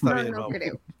 Ok, está bien. No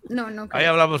creo. No creo. Ahí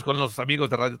hablamos con los amigos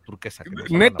de Radio Turquesa.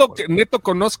 Neto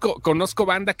conozco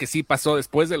banda que sí pasó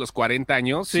después de los 40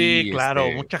 años. Sí, claro,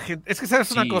 mucha gente. Es que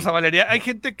sabes una cosa, Valeria, hay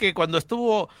gente que cuando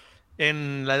estuvo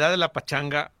en la edad de la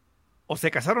pachanga o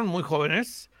se casaron muy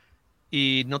jóvenes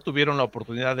y no tuvieron la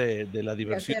oportunidad de la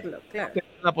diversión. Hacerlo, claro.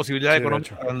 La posibilidad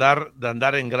económica de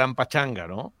andar en gran pachanga,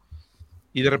 ¿no?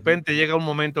 Y de repente llega un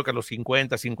momento que a los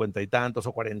 50, 50 y tantos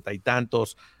o 40 y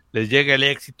tantos les llega el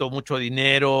éxito, mucho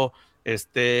dinero, eso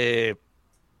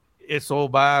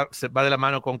se va de la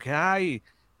mano con que,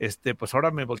 pues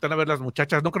ahora me voltean a ver las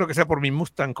muchachas, no creo que sea por mi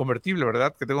Mustang convertible,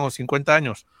 ¿verdad? Que tengo 50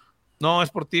 años. No, es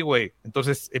por ti, güey.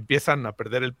 Entonces empiezan a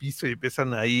perder el piso y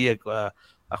empiezan ahí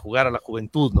a jugar a la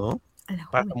juventud, ¿no?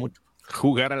 Pasa mucho.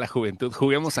 Jugar a la juventud,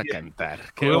 juguemos a cantar.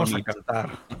 Juguemos a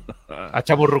cantar, a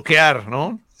chaburruquear,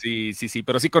 ¿no? Sí,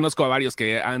 pero sí conozco a varios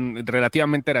que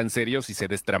relativamente eran serios y se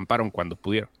destramparon cuando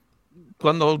pudieron.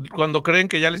 Cuando creen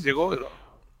que ya les llegó,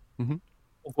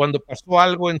 o cuando pasó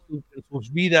algo en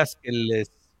sus vidas que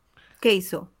les... ¿Qué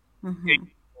hizo?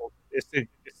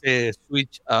 Ese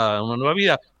switch a una nueva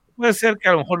vida. Puede ser que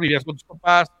a lo mejor vivías con tus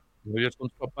papás,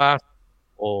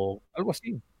 o algo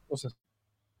así, cosas.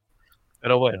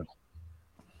 Pero bueno,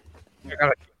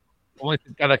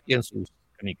 cada quien sus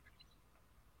canicas.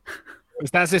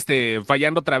 Estás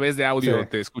fallando otra vez de audio,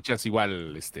 te escuchas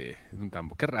igual, un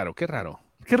tambo. Qué raro. Qué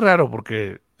raro,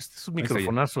 porque este es un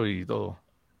microfonazo y todo.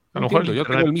 A lo mejor yo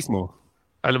tengo el mismo.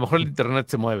 A lo mejor el internet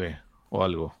se mueve o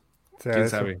algo. ¿Quién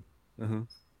sabe?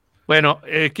 Bueno,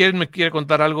 ¿quién me quiere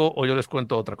contar algo o yo les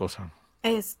cuento otra cosa?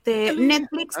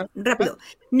 Netflix, rápido.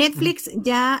 Netflix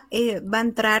ya va a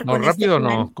entrar con rápido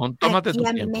no, tómate tu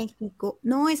tiempo. México.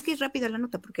 No, es que es rápida la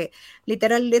nota, porque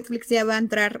literal Netflix ya va a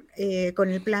entrar con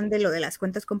el plan de lo de las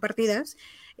cuentas compartidas.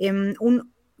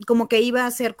 Como que iba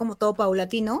a ser como todo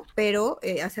paulatino, pero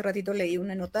hace ratito leí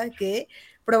una nota que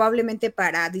probablemente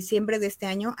para diciembre de este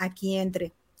año aquí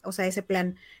entre. O sea, ese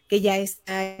plan que ya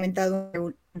está inventado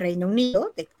en Reino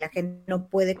Unido, de que la gente no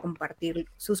puede compartir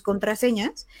sus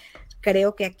contraseñas,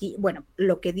 creo que aquí, bueno,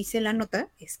 lo que dice la nota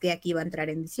es que aquí va a entrar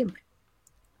en diciembre.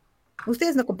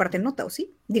 ¿Ustedes no comparten nota, o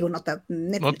sí? Digo, nota,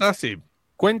 Netflix. Nota, sí.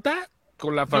 ¿Cuenta?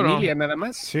 Con la familia nada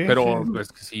más. Sí, pero pues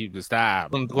sí, está...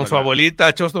 Con su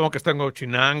abuelita, Chóstomo, que está en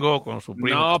Chinango, con su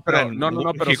primo. No, pero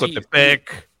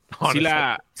Jicotepec.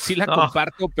 Sí la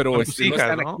comparto, pero con tus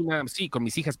hijas, no están aquí. Sí, con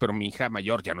mis hijas, pero mi hija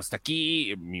mayor ya no está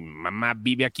aquí. Mi mamá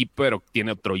vive aquí, pero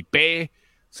tiene otro IP. O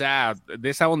sea, de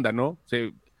esa onda, ¿no?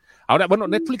 Ahora, bueno,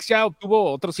 Netflix ya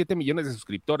obtuvo otros 7 millones de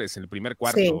suscriptores en el primer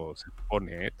cuarto, se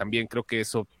supone, ¿eh? También creo que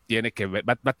eso tiene que ver,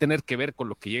 va a tener que ver con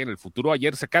lo que llegue en el futuro.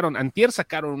 Antier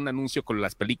sacaron un anuncio con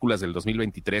las películas del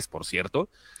 2023, por cierto.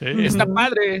 Está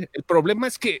padre. El problema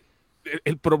es que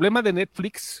el problema de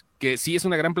Netflix, que sí es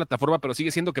una gran plataforma, pero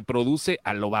sigue siendo que produce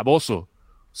a lo baboso.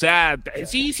 O sea,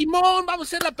 sí, Simón, vamos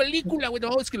a hacer la película, güey.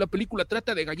 No, es que la película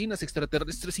trata de gallinas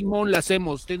extraterrestres, Simón, la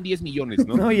hacemos, ten 10 millones,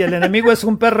 ¿no? No, y el enemigo es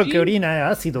un perro que orina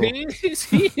ácido.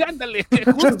 Sí, ándale,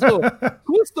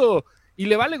 justo. Y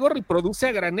le vale gorro y produce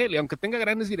a granel, y aunque tenga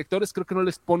grandes directores, creo que no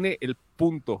les pone el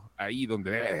punto ahí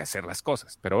donde debe de hacer las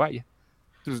cosas, pero vaya.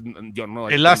 Entonces, yo no.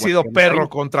 El ácido perro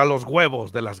contra los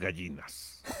huevos de las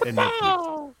gallinas en Netflix.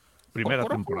 Primera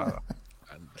temporada.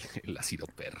 El ácido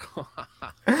perro.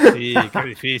 Sí, qué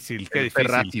difícil.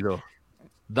 Perrácido.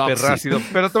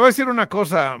 Pero te voy a decir una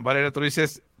cosa, Valeria, tú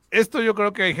dices, esto yo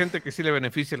creo que hay gente que sí le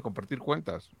beneficia el compartir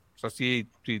cuentas. O sea, si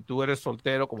tú eres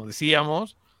soltero, como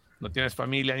decíamos, no tienes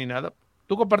familia ni nada,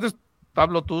 ¿tú compartes,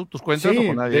 Pablo, tus cuentas o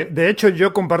con nadie? De hecho,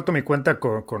 yo comparto mi cuenta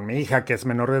con mi hija, que es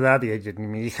menor de edad, y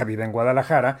mi hija vive en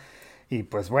Guadalajara. Y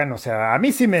pues bueno, o sea, a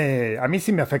mí sí me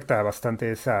afecta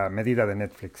bastante esa medida de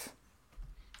Netflix.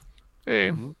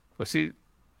 Pues sí.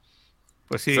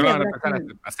 Se van a empezar a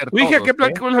hacer tu hija,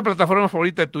 todos, ¿cuál es la plataforma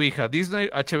favorita de tu hija? ¿Disney,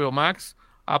 HBO Max,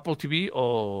 Apple TV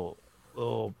o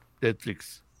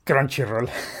Netflix? Crunchyroll.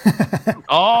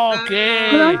 Ok.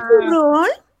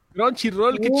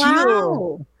 Crunchyroll, qué wow.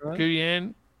 chido. Qué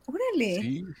bien.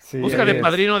 Órale. Sí, búscale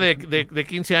padrino de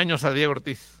 15 años a Diego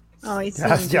Ortiz. Ay, sí,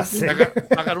 ya sé.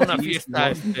 Hagan una fiesta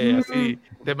así,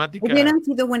 temática. Hubieran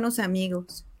sido buenos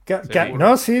amigos.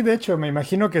 No, sí, de hecho, me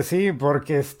imagino que sí,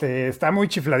 porque está muy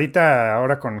chifladita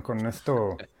ahora con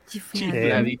esto.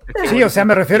 Chifladita. Sí, o sea,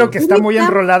 me refiero que está muy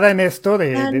enrolada en esto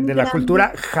de la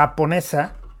cultura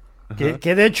japonesa,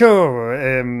 que de hecho,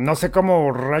 no sé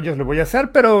cómo rayos lo voy a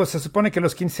hacer, pero se supone que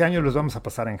los 15 años los vamos a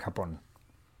pasar en Japón.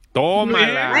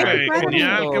 Tómala. Ay,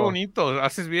 genial, qué bonito.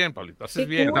 Haces bien, Pablito, haces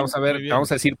bien. Cool. Vamos a ver,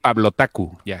 vamos a decir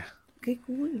Pablotaku, ya. Qué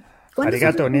cool.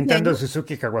 Arigato, Nintendo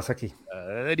Suzuki Kawasaki.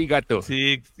 Arigato.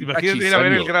 Sí, imagínate ir a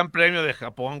ver el Gran Premio de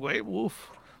Japón, güey. Uf.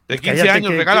 De 15 Cállate,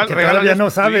 años, regala todavía no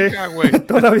sabe. Hija,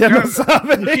 todavía no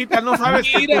sabe. Hijita, no sabes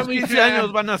que tus 15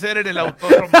 años van a ser en el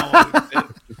autódromo.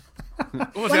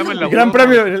 ¿Cómo se llama el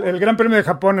autódromo? El Gran Premio de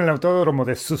Japón en el autódromo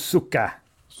de Suzuka.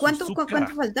 ¿Cuánto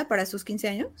falta para sus 15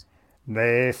 años?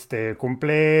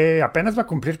 Apenas va a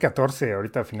cumplir 14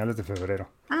 ahorita a finales de febrero.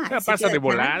 Ya sí pasa queda de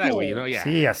volada, chance. güey, ¿no? Ya.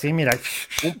 Sí, así, mira.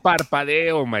 Un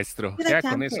parpadeo, maestro. Queda Ya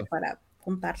con chance eso. para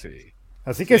juntar. Sí.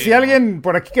 Así que Sí, si alguien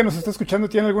por aquí que nos está escuchando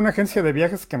tiene alguna agencia de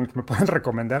viajes que me puedan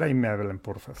recomendar, ahí me hablan,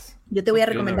 porfas. Yo te voy a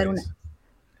De una recomendar vez. una.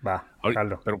 Va, Ahorita-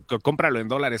 jalo. Pero cómpralo en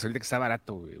dólares, ahorita que está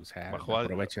barato, güey. O sea, Bajó a-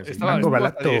 aprovechen. estaba Mango estuvo a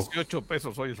barato. 18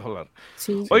 pesos hoy el dólar.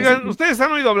 Sí. Oigan, ¿ustedes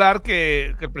han oído hablar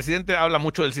que el presidente habla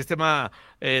mucho del sistema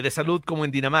de salud como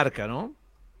en Dinamarca, ¿no?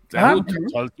 Salud,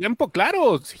 todo el tiempo,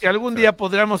 claro. Sí. Que algún día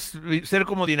podríamos ser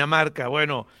como Dinamarca.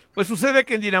 Bueno, pues sucede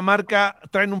que en Dinamarca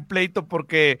traen un pleito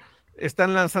porque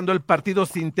están lanzando el partido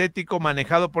sintético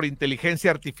manejado por inteligencia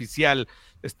artificial.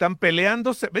 Están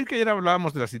peleándose. ¿Ves que ayer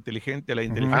hablábamos de la inteligencia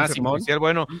Simón. artificial?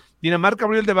 Bueno, Dinamarca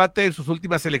abrió el debate en sus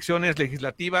últimas elecciones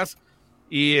legislativas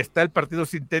y está el partido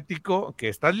sintético que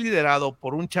está liderado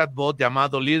por un chatbot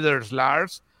llamado Leaders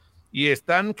Lars y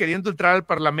están queriendo entrar al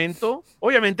Parlamento.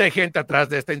 Obviamente hay gente atrás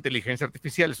de esta inteligencia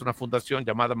artificial, es una fundación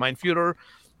llamada Mindfuture,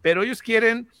 pero ellos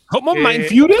quieren ¿Cómo? Eh,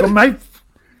 ¿Mindfuture?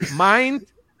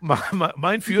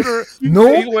 Mindfuture. No,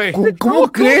 Sí, güey.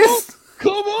 ¿cómo crees?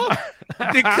 ¿Cómo?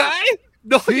 ¿Te cae?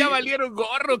 No, Sí. ya valieron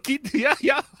gorro, Kit.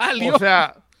 Ya valió. O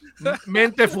sea,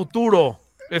 mente futuro.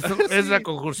 Es la Sí,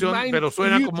 conclusión, Mindfuture, pero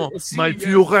suena como sí,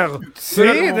 Mindfuture. Sí,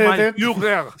 Suena como de-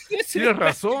 Mindfuture. Tienes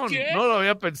razón, ¿Qué? no lo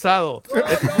había pensado.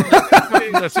 Es una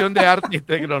fundación de arte y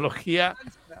tecnología.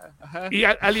 Y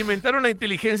alimentaron la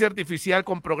inteligencia artificial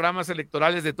con programas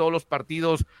electorales de todos los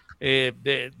partidos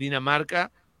de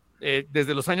Dinamarca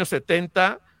desde los años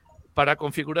 70 para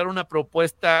configurar una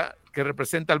propuesta que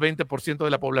representa al 20% de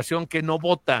la población que no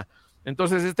vota.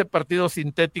 Entonces, este partido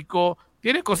sintético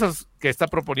tiene cosas que está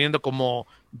proponiendo como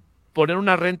poner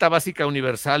una renta básica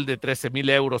universal de 13,000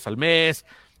 euros al mes,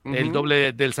 el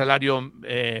doble del salario,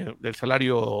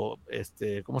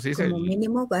 ¿cómo se dice? Como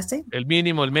mínimo base. El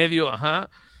mínimo, el medio, ajá.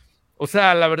 O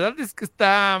sea, la verdad es que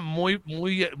está muy,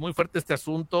 muy, muy fuerte este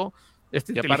asunto.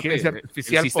 Esta Y aparte, inteligencia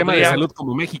artificial el sistema de salud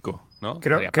como México, ¿no?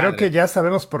 Creo Estaría padre. que ya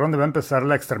sabemos por dónde va a empezar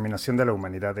la exterminación de la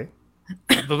humanidad, ¿eh?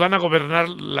 nos van a gobernar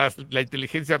la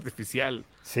inteligencia artificial.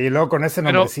 Sí, luego con ese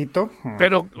nombrecito.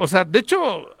 Pero, o sea, de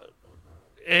hecho,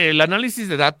 el análisis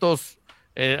de datos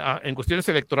en cuestiones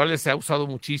electorales se ha usado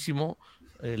muchísimo.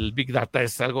 El Big Data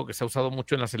es algo que se ha usado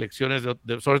mucho en las elecciones,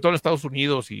 sobre todo en Estados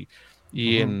Unidos y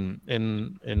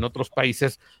en otros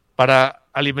países, para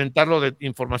alimentarlo de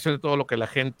información de todo lo que la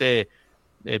gente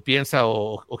piensa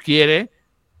o quiere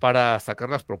para sacar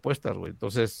las propuestas, güey.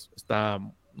 Entonces, está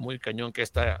muy cañón que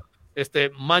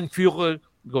este Mindfuture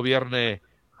gobierne,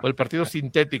 o el partido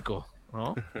sintético,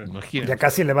 ¿no? Imagínate. Ya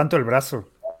casi levanto el brazo.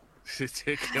 Sí,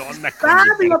 ¿qué onda con el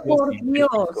Pablo, partido por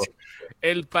sintético? Dios.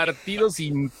 El partido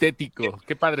sintético.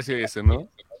 Qué padre se ve eso, ¿no?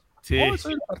 Sí. Oh,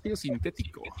 soy el partido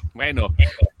sintético. Bueno,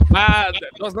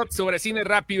 dos notas sobre cine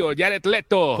rápido. Jared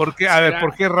Leto. ¿Por qué? A ver,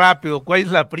 ¿por qué rápido? ¿Cuál es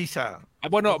la prisa?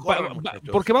 Bueno, Corran, muchachos.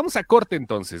 porque vamos a corte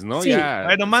entonces, ¿no? Sí. Ya,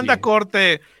 Bueno, manda sí.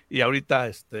 corte y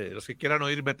ahorita los que quieran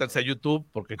oír, métanse a YouTube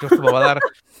porque esto va a dar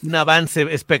un avance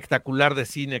espectacular de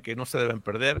cine que no se deben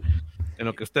perder. En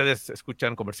lo que ustedes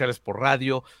escuchan comerciales por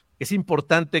radio, es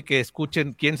importante que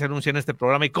escuchen quién se anuncia en este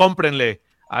programa y cómprenle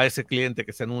a ese cliente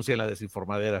que se anuncia en la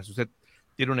desinformadera. Si usted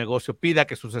tiene un negocio, pida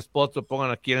que sus spots lo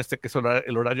pongan aquí en que es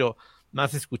el horario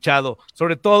más escuchado,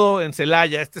 sobre todo en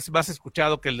Celaya. Este es más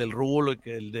escuchado que el del Rulo y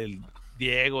que el del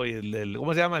Diego y el del,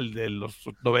 ¿cómo se llama? El de los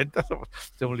 90,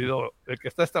 se me olvidó, el que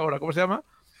está a esta hora, ¿cómo se llama?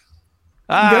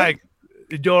 Ay,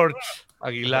 George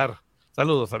Aguilar.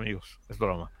 Saludos, amigos, es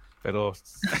broma. Pero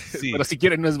sí, Pero si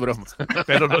quieren, no es broma.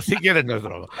 pero no, si quieren no es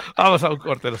broma. Vamos a un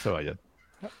corte, no se vayan.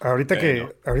 Ahorita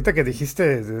que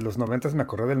dijiste de los 90 me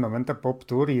acordé del 90 Pop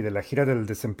Tour y de la gira del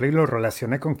desempleo y lo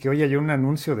relacioné con que hoy hay un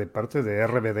anuncio de parte de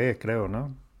RBD, creo,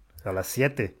 ¿no? A las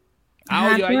 7.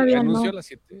 Oye, todavía anunció no. a las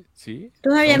 7. Sí.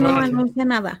 Todavía no Bueno, anuncia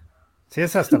nada. Sí,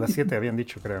 es hasta las 7, habían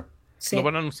dicho, creo. Sí. ¿Lo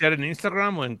van a anunciar en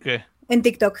Instagram o en qué? En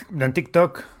TikTok. En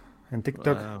TikTok. En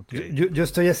TikTok. Ah, ok. Yo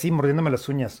estoy así mordiéndome las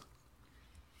uñas.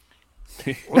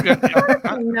 Oigan,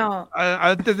 No.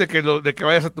 antes de que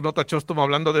vayas a tu nota, Chóstomo,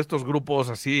 hablando de estos grupos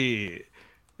así,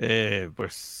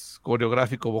 pues,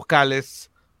 coreográfico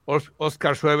vocales,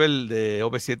 Oscar Schwebel de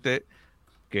OV7,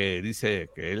 que dice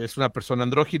que él es una persona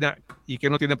andrógina y que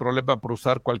no tiene problema por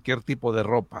usar cualquier tipo de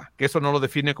ropa, que eso no lo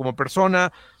define como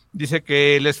persona. Dice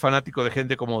que él es fanático de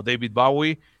gente como David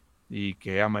Bowie y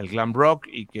que ama el glam rock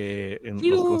y que en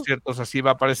los conciertos así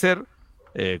va a aparecer.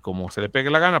 Como se le pegue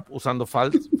la gana, usando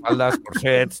faldas,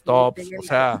 corsets, tops, o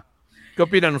sea, ¿qué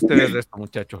opinan ustedes de esto,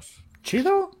 muchachos?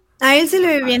 Chido. A él se le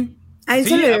ve bien. A él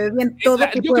se le ve bien todo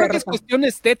tipo yo creo de que es ropa. cuestión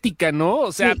estética, ¿no?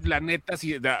 O sea, Sí. la neta,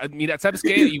 mira, ¿sabes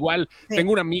qué? Igual Sí.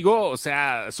 tengo un amigo, o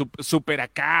sea, súper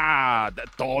acá,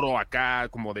 toro acá,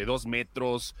 como de 2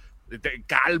 metros,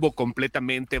 calvo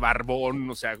completamente, barbón,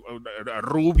 o sea,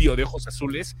 rubio, de ojos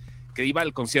azules, que iba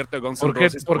al concierto de Guns N'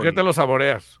 Roses. ¿Por qué te lo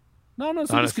saboreas? No, No,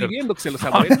 estoy no es describiendo que se lo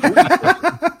saborea el público.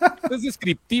 Es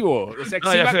descriptivo. O sea, que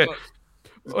No, sí ya va sé. con-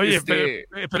 Oye,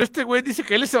 pero este güey dice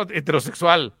que él es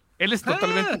heterosexual. Él es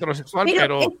totalmente heterosexual,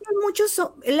 Pero es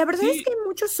pero que la verdad es que hay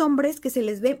muchos hombres que se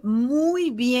les ve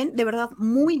muy bien, de verdad,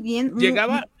 muy bien.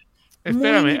 llegaba.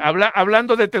 espérame, muy-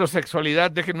 hablando de heterosexualidad,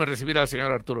 déjenme recibir al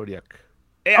señor Arturo Uriac.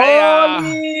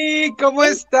 ¡Holi! ¿Cómo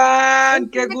están?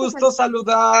 Qué Tiene que gusto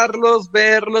saludarlos,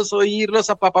 verlos, oírlos,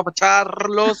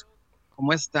 apapacharlos.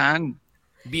 ¿Cómo están?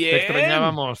 Bien. Te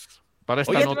extrañábamos para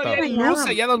esta Oye, nota. todavía hay luz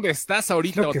allá donde estás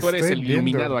ahorita, Es lo o que tú eres estoy el viendo.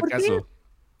 iluminado, ¿Por qué? ¿acaso?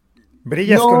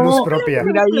 Brillas con luz No, propia.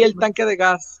 mira ahí el tanque de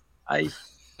gas. Ahí.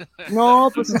 No,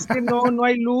 pues es que no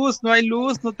hay luz,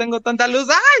 no tengo tanta luz.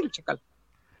 ¡Ay, chacal!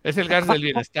 ¿Es el gas del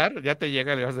bienestar? Ya te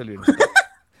llega el gas del bienestar.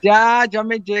 Ya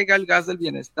me llega el gas del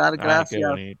bienestar, Qué gracias.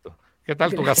 bonito. ¿Qué tal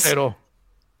tu Gracias. gasero?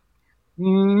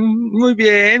 Muy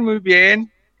bien, muy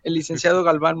bien. El licenciado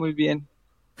Galván, muy bien.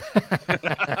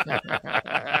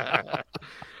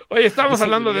 Oye, estamos Eso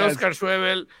hablando de dirías. Oscar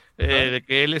Schwebel, de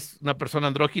que él es una persona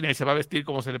andrógina y se va a vestir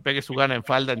como se le pegue su gana en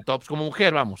falda, en tops, como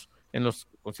mujer, vamos, en los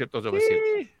conciertos de Obesidad.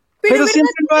 Pero ¿verdad?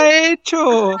 siempre lo ha hecho.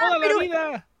 Toda pero- la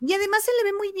vida. Y además se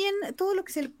le ve muy bien todo lo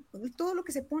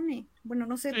que se pone. Bueno,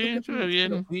 no sé. ¿tú Sí, qué se ve opinas?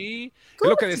 bien. Sí, es ¿Cómo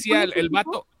lo que se decía pone el ese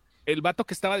vato. El vato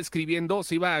que estaba describiendo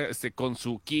se iba con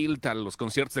su kilt a los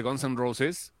conciertos de Guns N'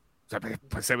 Roses. O sea,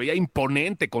 pues se veía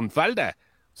imponente con falda.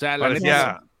 O sea, la Parecía-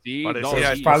 neta. Sí,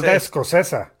 parecía sí, Falda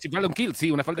escocesa. sí, falda un kilt,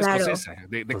 sí, una falda Claro. escocesa,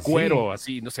 de Pues cuero, sí.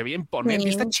 así, no se veía imponente. Sí. Y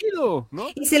está chido, ¿no?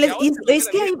 Y se les, Y ahora y se le es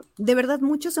queda que hay bien. de verdad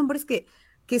muchos hombres que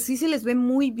sí se les ve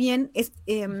muy bien,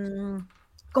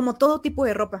 como todo tipo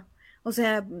de ropa. O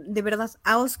sea, de verdad,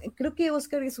 creo que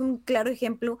Oscar es un claro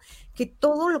ejemplo que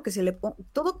todo lo que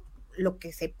todo lo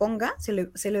que se ponga se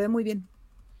le ve muy bien.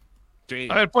 Sí.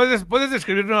 A ver, ¿puedes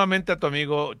describir nuevamente a tu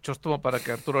amigo Chóstomo para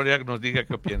que Arturo Oriac nos diga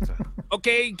qué piensa? Ok,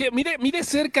 que mide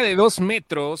cerca de 2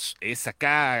 metros, es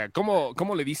acá,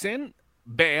 ¿cómo le dicen?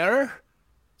 Bear.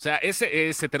 O sea, es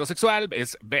heterosexual,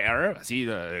 es bear, así,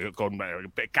 con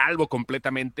calvo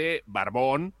completamente,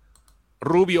 barbón,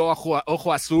 rubio,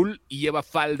 ojo azul, y lleva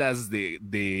faldas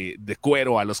de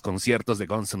cuero a los conciertos de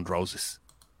Guns N' Roses.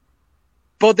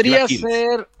 Podría Kilt.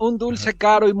 ser un dulce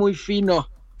caro y muy fino,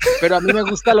 pero a mí me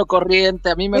gusta lo corriente,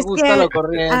 a mí me Es gusta que lo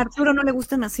corriente. a Arturo no le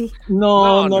gustan así.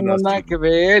 No, no, nada sí. que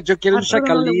ver. Yo quiero un Arturo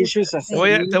no le chacalicious gusta.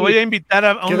 así. Te voy a invitar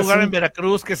a un ¿Quieres lugar un- en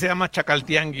Veracruz que se llama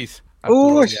Chacaltianguis.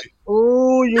 Arturo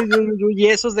Uy, Oriac. uy,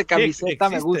 esos de camiseta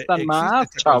me Existe gustan más,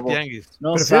 chavo. Chacaltianguis.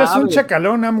 No ¿Prefieres un sabes.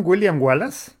 chacalón a William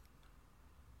Wallace?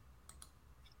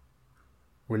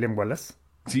 ¿William Wallace?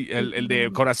 Sí, el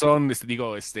de corazón,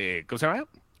 ¿cómo se llama?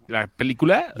 La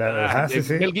película Ajá, de sí,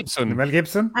 sí. Mel Gibson, ¿De Mel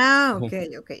Gibson? Ah, ok.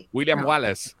 William No.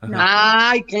 Wallace. No.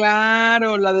 Ay,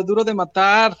 claro, la de Duro de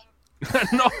Matar.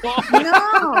 No,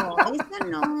 No, esa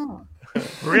no.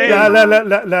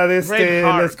 La de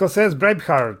Braveheart. el escocés,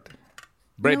 Braveheart.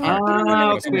 Braveheart. No, Ah,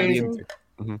 no,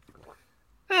 ok.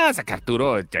 no, Saca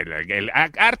Arturo. A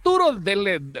Arturo,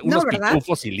 denle unos ¿verdad?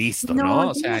 pitufos y listo, ¿no? No,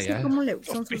 O yo sea, no sé ya. cómo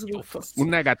son sus pitufos. gustos.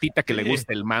 Una gatita que le Sí.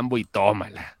 gusta el mambo y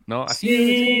tómala, ¿no?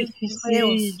 Así. Sí,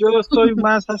 feos. yo soy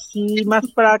más así, más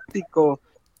práctico.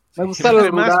 Me gusta lo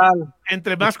Entre más- rural.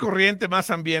 Entre más corriente, más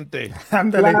ambiente.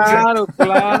 Ándale. Claro.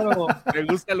 Me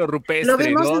gusta lo Lo rupestre,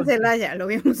 vimos ¿no? en Celaya, lo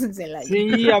vimos en Celaya.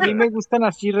 Sí, a mí me gustan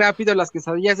así rápido las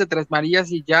quesadillas de Tres Marías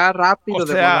y ya rápido O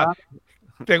de sea, volar.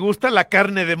 ¿te gusta la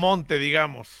carne de monte,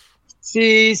 digamos?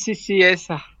 Sí,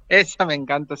 esa me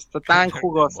encanta, está tan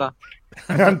jugosa.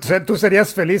 Tú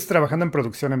serías feliz trabajando en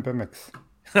producción en Pemex.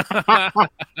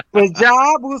 Pues ya,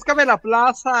 búscame la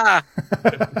plaza.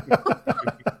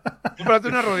 Cómprate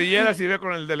unas rodilleras y ve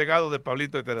con el delegado de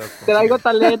Pablito y te das. Traigo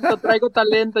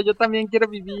talento, yo también quiero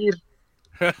vivir.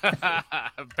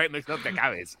 Pero no te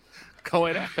acabes. ¿Cómo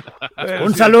era?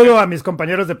 Un saludo a mis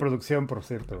compañeros de producción, por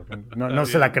cierto. No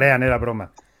se la crean, era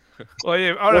broma. Oye,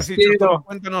 ahora Los sí, quiero. Chóstomo,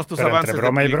 cuéntanos tus Pero avances. entre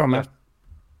broma de y broma. películas.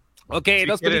 Ok, Si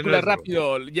dos quieres, películas luego.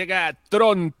 rápido. Llega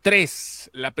Tron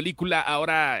 3. La película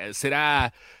ahora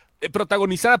será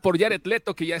protagonizada por Jared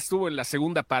Leto, que ya estuvo en la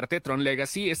segunda parte, Tron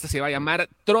Legacy. Esta se va a llamar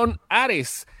Tron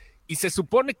Ares. Y se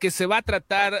supone que se va a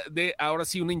tratar de, ahora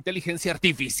sí, una inteligencia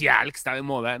artificial que está de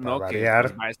moda, ¿no? Para Que variar.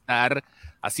 pues, va a estar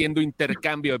haciendo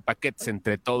intercambio de paquetes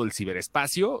entre todo el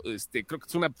ciberespacio. Creo que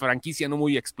es una franquicia no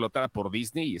muy explotada por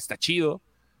Disney y está chido.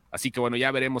 Así que bueno,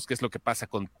 ya veremos qué es lo que pasa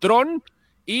con Tron.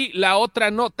 Y la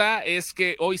otra nota es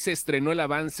que hoy se estrenó el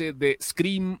avance de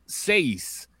Scream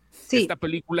 6. Sí, esta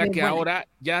película que buena. ahora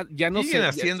ya no ¿Siguen sé.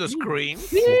 haciendo Scream?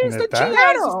 Sí, está ¿Neta? chida.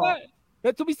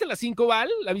 Claro. ¿Tú viste la 5, Val?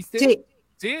 ¿La viste? Sí.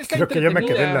 Sí, está Creo que yo me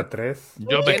quedé en entretenida. la 3.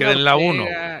 Yo me quedé en la 1.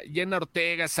 Jenna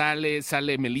Ortega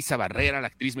sale Melissa Barrera, la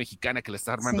actriz mexicana que la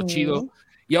está armando Sí. chido.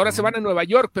 Y ahora se van a Nueva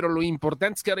York, pero lo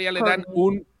importante es que ahora ya le dan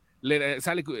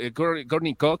sale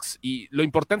Courtney Cox, y lo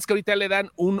importante es que ahorita le dan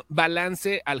un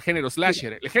balance al género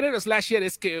slasher. El género slasher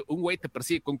es que un güey te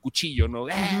persigue con cuchillo, ¿no?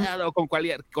 O con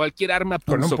cualquier arma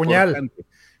Con un puñal. punzocortante.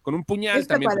 Con un puñal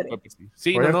Está también. padre.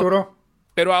 Sí, Oye, no. Arturo,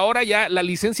 Pero ahora ya la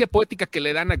licencia poética que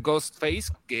le dan a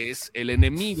Ghostface, que es el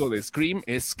enemigo de Scream,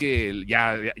 es que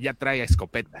ya trae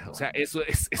escopeta. O sea, eso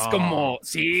es como,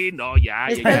 sí, no, ya.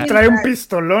 trae un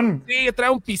pistolón. Sí, trae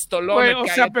un pistolón. Güey, acá, o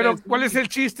sea, ya pero trae- ¿cuál es el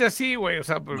chiste así, güey? O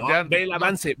sea, pues No, ya. ve el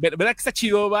avance. ¿Verdad que está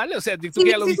chido, vale? O sea, tú Sí, que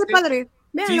ya lo sí, viste. está padre. Sí,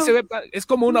 Véanlo. se ve, es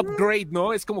como un upgrade,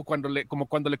 ¿no? Es como cuando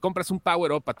le compras un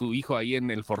power up a tu hijo ahí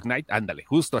en el Fortnite. Ándale,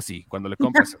 justo así, cuando le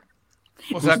compras.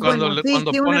 O sea, cuando, Bueno, sí,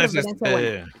 cuando sí, una pones referencia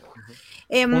buena.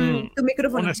 Tu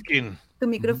micrófono. un skin. Tu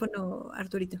micrófono,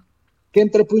 Arturito. Que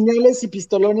entre puñales y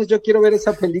pistolones yo quiero ver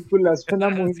esa película, suena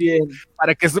muy bien.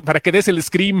 Para que des el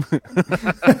Scream.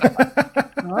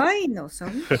 Ay, no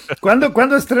son.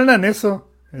 ¿Cuándo estrenan eso?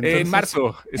 En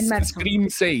marzo, En marzo. Scream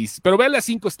 6. Pero vean la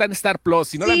 5, está en Star Plus.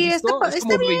 Si no la han Sí, visto, es como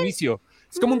está un bien. reinicio.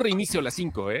 Es como un reinicio la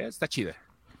 5, ¿eh? Está chida.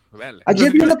 Véanla.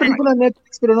 Ayer vi una película en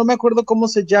Netflix, pero no me acuerdo cómo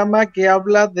se llama, que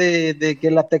habla de que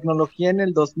la tecnología en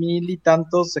el 2000 y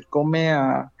tanto se come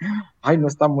a... Ay, no,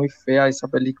 está muy fea esa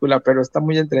película, pero está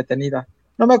muy entretenida.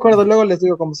 No me acuerdo, luego les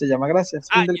digo cómo se llama, gracias.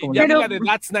 Fin del Ya vi comunicado. la de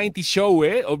That's 90 Show,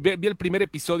 ¿eh? Vi el primer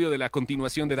episodio de la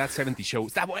continuación de That's 70 Show.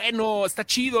 Está bueno, está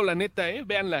chido, la neta, ¿eh?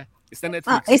 Véanla. Está en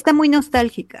Netflix. Está muy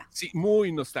nostálgica. Sí,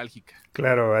 muy nostálgica.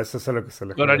 Claro, eso es a lo que se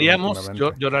le ¿Lloraríamos?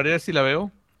 últimamente. ¿Lloraría si la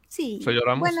veo? Sí. O sea,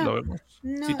 lloramos si Bueno, la vemos.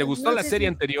 no, Si te gustó no la sé serie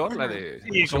si- anterior, la Ajá. de Sí,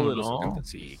 el show cómo de los no. 70,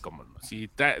 sí, cómo no. Sí,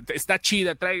 está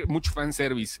chida, trae mucho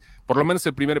fanservice. Por lo menos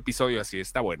el primer episodio así,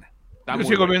 está buena. Está Yo muy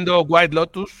sigo buena. viendo White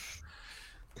Lotus.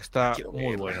 Está Quiero muy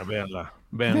verla. buena, véanla.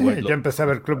 Vean White Ya Lotus. empecé a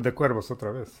ver Club de Cuervos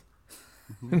otra vez.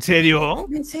 ¿En serio?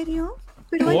 ¿En serio?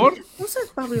 Pero ¿Por? hay más cosas,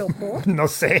 Pablo, ¿por? No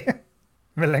sé.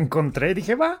 Me la encontré y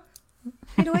dije, va.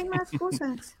 Pero hay más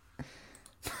cosas.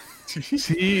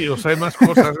 Sí, o sea, hay más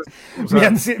cosas. O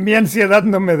sea, Mi ansiedad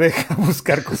no me deja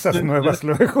buscar cosas nuevas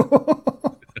luego.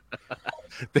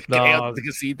 Te No. creo,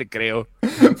 sí, te creo.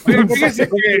 oigan, Me fíjense pasó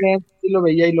con que Friends, y lo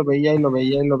veía y lo veía y lo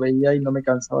veía y lo veía y no me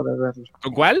cansaba de verlo.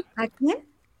 ¿Con cuál? ¿A quién?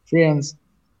 Friends.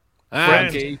 Ah,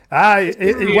 Friends.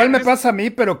 ok. Igual me pasa a mí,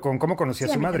 pero con cómo conocí a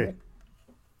Sí, su a mí madre.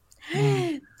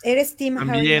 ¿Eres Team How I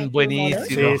Met también Your buenísimo. Mother?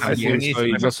 Sí, También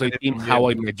buenísimo. yo soy Team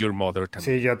How I Met Your Mother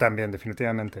también. Sí, yo también,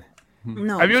 definitivamente.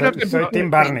 No. Había una Soy Team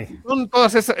Barney.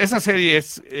 Todas esas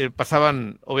series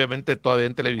pasaban, obviamente, todavía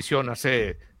en televisión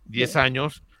hace 10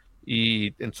 años,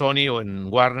 y en Sony o en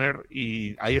Warner,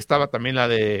 y ahí estaba también la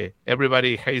de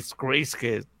Everybody Hates Chris,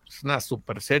 que es una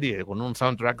super serie con un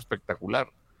soundtrack espectacular.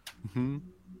 Ujú.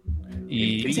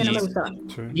 Y, Ese no me gustaba.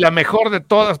 Sí. y la mejor de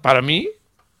todas para mí,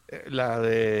 la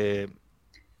de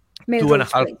Two and a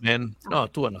Half Men. No,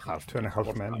 Two and a Half. Two and a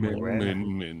Half Men, muy buena.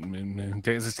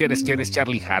 Entonces, ¿Eres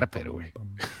Charlie Harper, güey?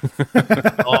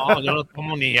 No, yo no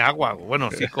tomo ni agua. Bueno,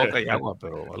 sí, coca y agua,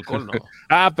 pero alcohol no.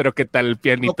 Ah, pero ¿qué tal el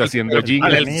pianito haciendo El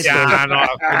jingles? piano,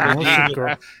 El músico.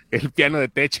 El piano de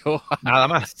techo. nada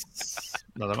más.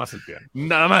 Nada más el piano.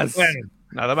 Nada más. Bueno,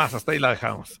 nada más, hasta ahí la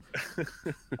dejamos.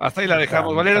 Hasta ahí la dejamos.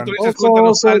 Tan, Valeria, tan. tú dices, Ojo,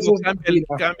 cuéntanos eso algo, es cambia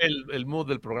mentira. el mood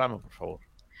del programa, por favor.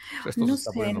 Esto No se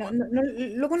está sé, poniendo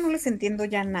mal. luego no les entiendo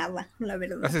ya nada, la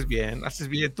verdad. Haces bien.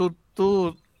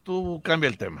 Tú cambia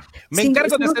el tema. Me Sí,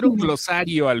 encargo de no, hacer un no.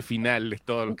 glosario al final de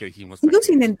todo lo que dijimos. Sigo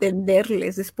sin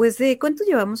entenderles. Después de, ¿cuánto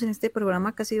llevamos en este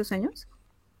programa? ¿Casi 2 años?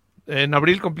 En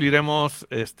abril cumpliremos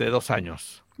 2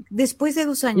 años. Después de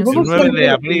 2 años. El ¿Vamos a ir 9 al de Vive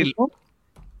abril. Latino?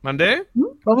 ¿Mandé?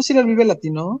 Vamos a ir al Vive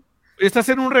Latino. Estás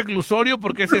en un reclusorio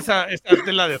porque es esa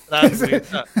tela de atrás, güey,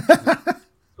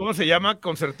 ¿cómo se llama?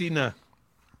 Concertina.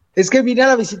 Es que vine a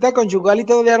la visita conyugal y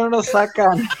todavía no nos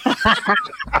sacan.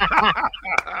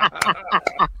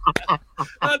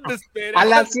 A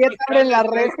las 7 abren la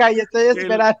reja y estoy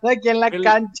esperando aquí en la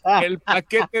cancha. El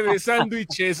paquete de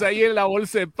sándwiches ahí en la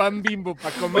bolsa de pan Bimbo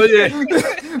para comer. Oye,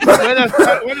 buenas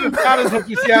tardes,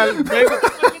 oficial.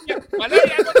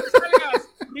 Valeria, no te salgas.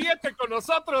 Ríete con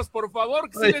nosotros, por favor,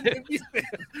 que si le entendiste.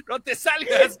 No te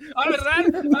salgas. Ah, ¿verdad?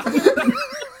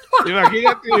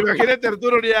 Imagínate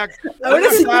Arturo Uriac. Ahora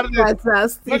sí te Buenas tardes.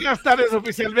 pasaste. Buenas tardes,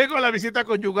 oficial. Vengo a la visita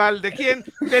conyugal. ¿De quién?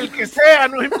 Del que sea,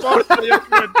 no importa. Yo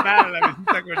quiero entrar a la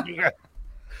visita conyugal.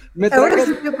 Me Ahora trajo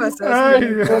sí te pasó.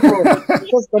 Ay,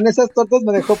 pues con esas tortas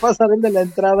me dejó pasar el de la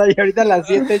entrada y ahorita a las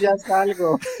 7 ya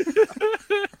salgo.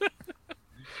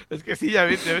 Es que sí, ya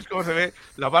ves cómo se ve,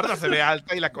 la barra se ve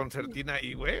alta y la concertina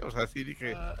ahí, güey. O sea, sí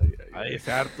dije, ahí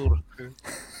está Arthur,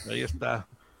 ahí está.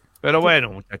 Pero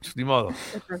bueno, muchachos, ni modo.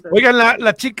 Oigan,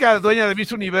 la chica dueña de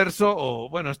Miss Universo, o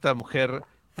bueno, esta mujer,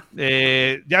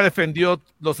 ya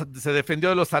se defendió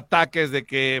de los ataques de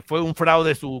que fue un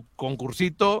fraude su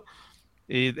concursito.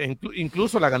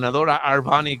 Incluso la ganadora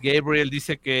Arbani Gabriel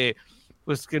dice que,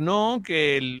 pues que no,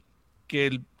 que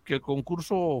el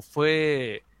concurso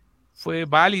fue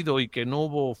válido y que no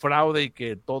hubo fraude y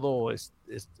que todo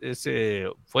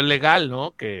fue legal,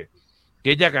 ¿no? Que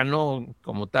ella ganó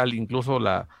como tal, incluso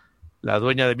la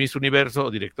dueña de Miss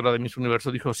Universo, directora de Miss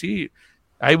Universo, dijo, sí,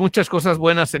 hay muchas cosas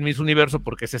buenas en Miss Universo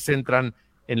porque se centran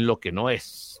en lo que no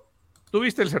es. ¿Tú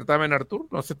viste el certamen, Artur?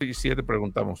 No sé si ya te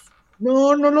preguntamos.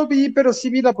 No lo vi, pero sí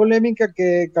vi la polémica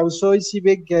que causó y sí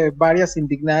vi que varias se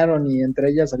indignaron y entre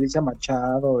ellas Alicia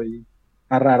Machado y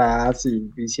Arrarás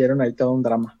y hicieron ahí todo un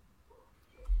drama.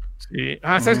 Sí.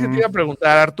 ¿Sabes qué te iba a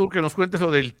preguntar, Artur? Que nos cuentes lo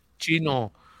del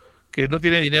chino que no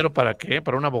tiene dinero ¿para qué?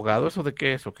 ¿Para un abogado? ¿Eso de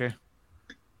qué es o qué?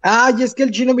 Y es que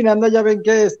el Chino Miranda ya ven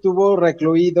que estuvo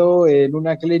recluido en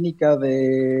una clínica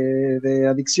de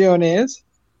adicciones.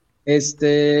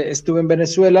 Estuvo en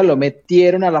Venezuela, lo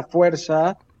metieron a la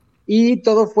fuerza y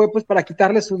todo fue pues para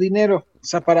quitarle su dinero, o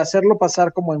sea, para hacerlo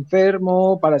pasar como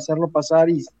enfermo, para hacerlo pasar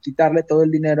y quitarle todo el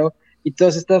dinero y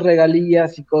todas estas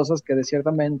regalías y cosas que de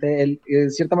cierta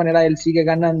manera él sigue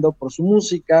ganando por su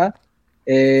música.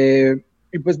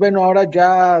 Y pues bueno, ahora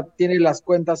ya tiene las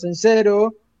cuentas en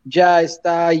cero, ya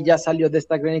está y ya salió de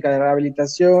esta clínica de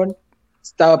rehabilitación,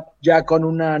 está ya con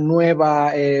una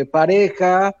nueva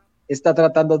pareja, está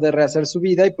tratando de rehacer su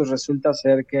vida y pues resulta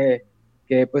ser que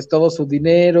pues todo su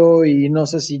dinero y no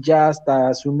sé si ya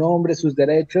hasta su nombre, sus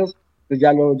derechos, pues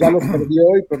ya los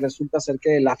perdió y pues resulta ser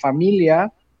que la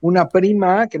familia, una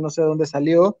prima que no sé de dónde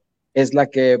salió, es la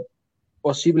que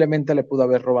posiblemente le pudo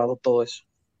haber robado todo eso.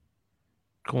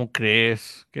 ¿Cómo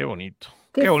crees? Qué bonito.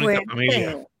 Qué bonita fuerte.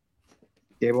 familia.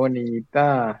 Qué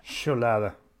bonita.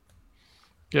 Chulada.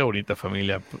 Qué bonita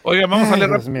familia. Oigan, vamos a leer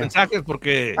Dios los mío. mensajes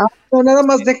porque... No, nada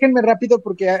más déjenme rápido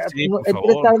porque Sí, por entré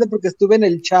favor. tarde porque estuve en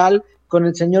el chal con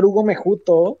el señor Hugo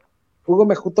Mejuto,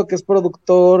 que es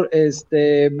productor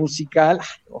musical,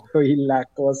 y la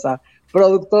cosa,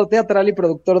 productor teatral y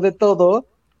productor de todo,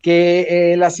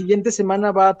 que la siguiente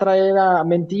semana va a traer a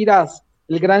Mentiras,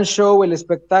 el gran show, el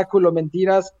espectáculo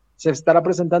Mentiras, se estará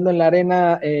presentando en la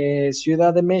Arena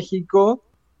Ciudad de México,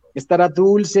 estará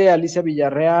Dulce, Alicia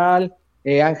Villarreal,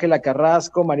 Ángela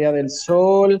Carrasco, María del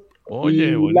Sol, Oye,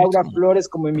 y buenísimo. Laura Flores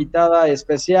como invitada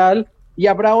especial, y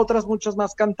habrá otras muchas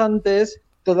más cantantes,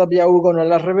 todavía Hugo no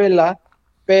las revela,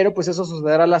 pero pues eso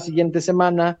sucederá la siguiente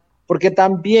semana, porque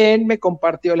también me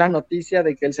compartió la noticia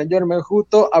de que el señor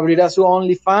Mejuto abrirá su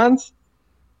OnlyFans,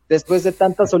 después de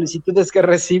tantas solicitudes que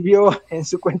recibió en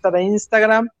su cuenta de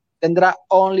Instagram, tendrá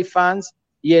OnlyFans,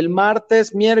 y el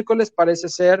miércoles parece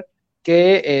ser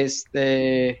que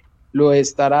lo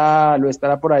estará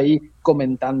por ahí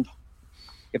comentando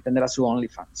que tendrá su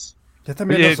OnlyFans. Ya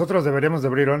también Oye, nosotros deberíamos de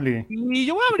abrir Only. Y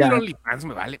yo voy a abrir Ya. OnlyFans,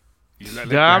 me vale.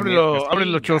 Ya ábrelo,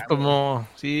 ábrelo, Chostomo.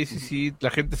 Sí, la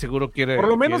gente seguro quiere. Por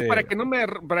lo menos quiere-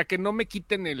 para que no me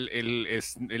quiten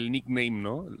el nickname,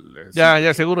 ¿no?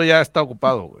 Ya, seguro ya está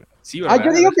ocupado, güey. Sí, ¿verdad?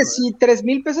 Yo digo que sí,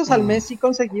 3,000 pesos al mes sí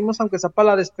conseguimos, aunque sea para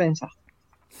la despensa.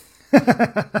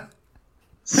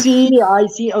 Sí,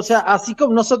 sí, o sea, así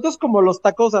como nosotros como los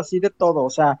tacos así de todo, o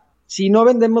sea, si no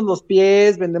vendemos los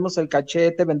pies, vendemos el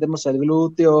cachete, vendemos el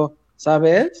glúteo,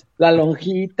 ¿sabes? La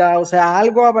lonjita, o sea,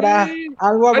 algo habrá Sí,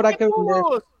 que vender.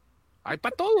 Hay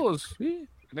para todos, sí.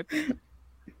 Neta.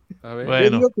 A ver. Bueno.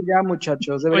 Yo digo que ya,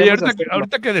 muchachos, Oye, deberíamos hacerlo.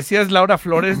 ahorita que decías Laura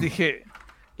Flores, dije,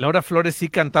 Laura Flores sí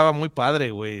cantaba muy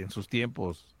padre, güey, en sus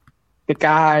tiempos. Te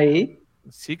cae.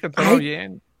 Sí, cantaba Ay.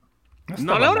 bien.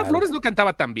 No, Laura Flores no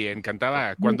cantaba tan bien,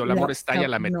 cantaba Cuando el amor estalla,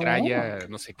 la no. metralla,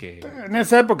 no sé qué. En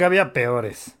esa época había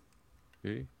peores.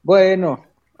 Sí. Bueno,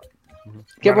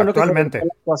 qué bueno que se actualmente.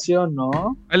 volvió la actuación,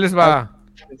 ¿no? Ahí les va.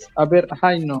 A ver,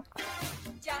 ay, no.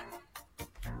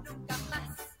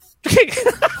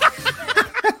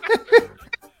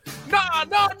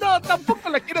 No, tampoco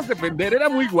la quieras defender, era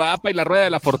muy guapa y la rueda de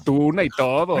la fortuna y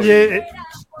todo. Oye,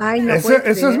 Ay, no eso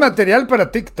puede es ser. material para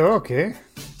TikTok, ¿eh?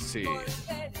 Sí.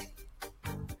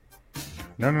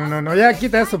 No, ya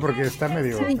quita eso porque está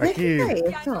medio Sí, ya aquí.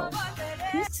 quita eso.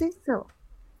 ¿Qué es eso?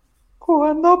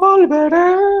 ¿Cuándo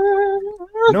volveré?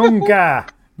 Nunca.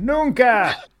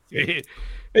 Sí.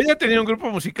 Ella tenía un grupo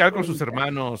musical con sus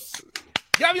hermanos.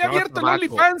 Ya había abierto el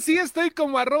OnlyFans, sí, estoy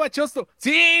como @chosto.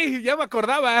 Sí, ya me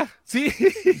acordaba, sí.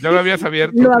 Ya lo habías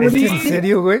abierto. Lo abrí. ¿Es en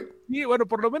serio, güey? Sí, bueno,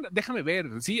 por lo menos, déjame ver.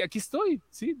 Sí, aquí estoy,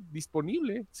 sí,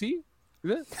 disponible, sí.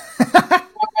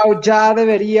 Wow, ya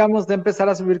deberíamos de empezar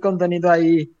a subir contenido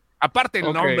ahí. Aparte el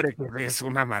Ok. nombre, que es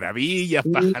una maravilla Sí,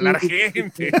 para jalar sí,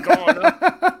 gente, ¿cómo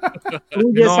no?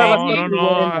 Uy, esa va a estar muy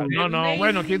No, buena.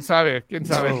 bueno, quién sabe.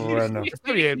 No, bueno.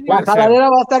 Está bien, La puede ser. jaladera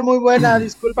va a estar muy buena.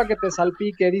 Disculpa que te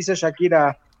salpique, dice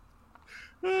Shakira.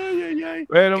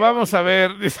 Bueno, vamos a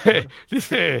ver, dice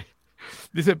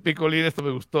Picolín, esto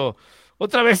me gustó.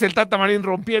 Otra vez el Tata Marín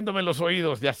rompiéndome los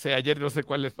oídos, ya sé, ayer no sé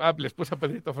cuál es. Les puse a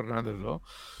Pedrito Fernández, ¿no?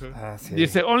 Ah, sí.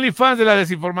 Dice, OnlyFans de la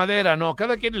desinformadera, no,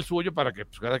 cada quien el suyo para que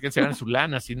pues, cada quien se gane su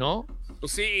lana, si no.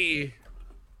 Pues sí.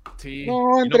 Sí.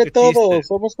 No, Y entre qué todos, chiste.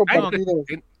 somos Ay, compartidos.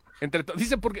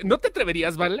 dice, porque ¿no te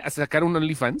atreverías, Val, a sacar un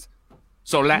OnlyFans?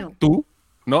 ¿Sola? No. ¿Tú?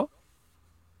 ¿No?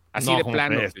 Así No, de ¿cómo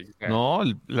plano. crees? Sí, No,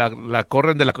 la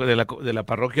corren de la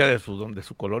parroquia de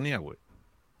su colonia, güey.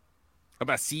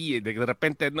 Así, de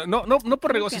repente, no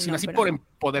por negocio, que sino no, así pero por no.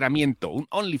 empoderamiento, un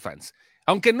OnlyFans.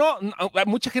 Aunque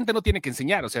mucha gente no tiene que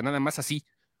enseñar, o sea, nada más así.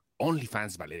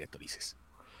 OnlyFans, Valeria, tú dices.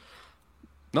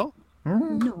 ¿No?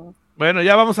 No. Bueno,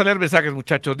 ya vamos a leer mensajes,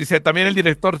 muchachos. Dice, también el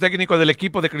director técnico del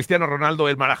equipo de Cristiano Ronaldo,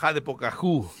 el Marajá de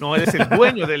Pocahú. No, él es el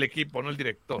dueño del equipo, no el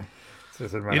director. Sí,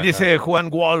 es el Y Marajá. dice Juan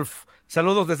Wolf,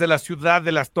 saludos desde la ciudad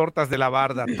de las tortas de la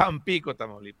Barda, Tampico,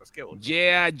 Tamaulipas. Qué bonito.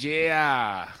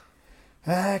 Yeah.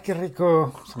 Ah, qué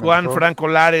rico. Se me Juan antojó. Franco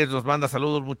Lares nos manda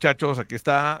saludos, muchachos. Aquí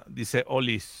está, dice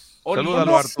Olis. Olis.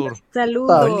 Salúdalo, Artur.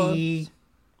 Saludos. Oli.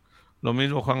 Lo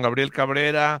mismo Juan Gabriel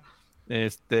Cabrera,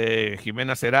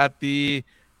 Jimena Cerati.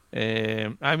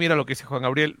 Mira lo que dice Juan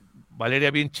Gabriel.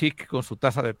 Valeria bien chic con su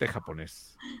taza de té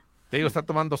japonés. Te digo, está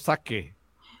tomando sake.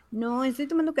 No, estoy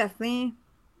tomando café.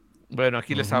 Bueno,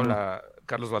 aquí les habla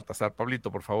Carlos Baltasar.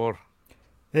 Pablito, por favor.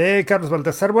 Carlos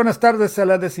Baltasar, buenas tardes a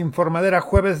la desinformadera,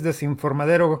 jueves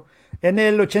desinformadero en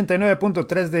el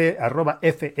 89.3 de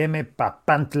 @FM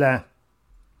Papantla.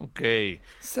 Ok.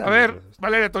 A ver,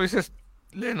 Valeria, tú dices,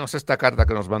 léenos esta carta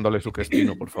que nos mandó Lezuc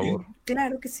Espino, por favor.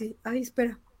 Claro que sí. Ay,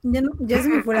 espera. Ya se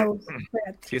me fue la voz.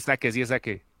 Espérate. Sí es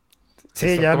saque. Sí,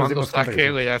 Está ya nos tomando dimos cuenta.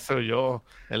 sake, güey, ya soy yo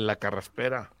en la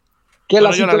carraspera. Que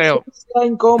Bueno, la yo la situación leo. sea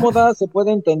incómoda se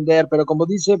puede entender, pero como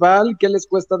dice Val, ¿qué les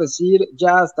cuesta decir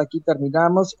ya hasta aquí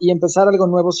terminamos y empezar algo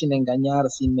nuevo sin engañar,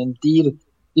 sin mentir?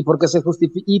 ¿Y por qué se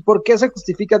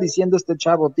justifica diciendo este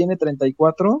chavo? ¿Tiene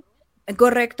 34?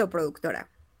 Correcto, productora.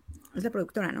 Es la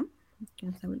productora, ¿no?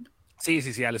 ¿Quién está hablando?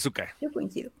 Sí, Alezuca. Yo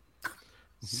coincido.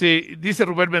 Sí, dice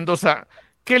Rubén Mendoza,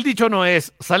 que el dicho no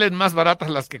es, salen más baratas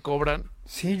las que cobran.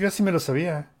 Sí, yo así me lo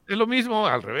sabía. Es lo mismo,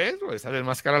 al revés, güey, salen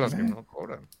más caras las que no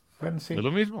cobran. Bueno, sí. Es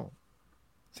lo mismo.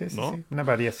 Sí, ¿no? sí, una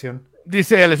variación.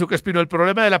 Dice Alezuca Espino, el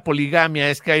problema de la poligamia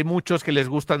es que hay muchos que les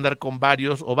gusta andar con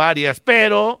varios o varias,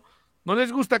 pero no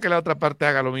les gusta que la otra parte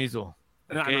haga lo mismo.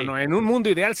 No, en un mundo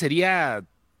ideal sería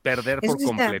perder por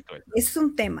completo. Es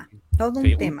un tema, todo un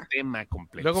Sí, tema. Un tema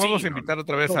completo. Luego vamos a invitar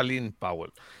otra vez a Lynn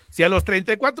Powell. Si a los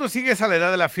 34 sigues a la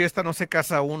edad de la fiesta, no se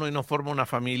casa uno y no forma una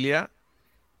familia,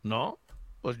 ¿no?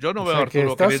 Pues yo no O veo sea, a que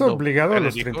Arturo ¿estás queriendo obligado a tener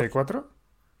los hijos. 34?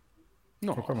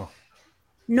 No. ¿O cómo?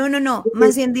 No,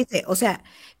 más bien dice, o sea,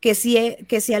 que si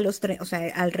a los o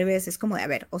sea, al revés, es como de, a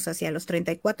ver, o sea, si a los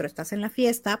 34 estás en la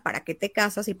fiesta, ¿para qué te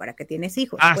casas y para qué tienes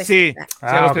hijos? Ah, Pues, sí. o sea,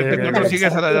 Si a los ok, 34 ok.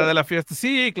 sigues a la edad de la fiesta.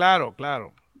 Sí, claro.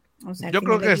 o sea, al Yo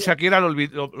creo final que del día- Shakira lo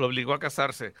obligó a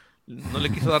casarse. No le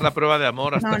quiso dar la prueba de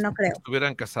amor hasta No que creo.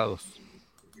 estuvieran casados.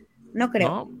 No creo.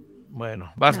 ¿No?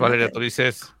 Bueno, vas, No, Valeria, no tú creo.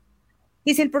 dices.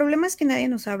 Y si el problema es que nadie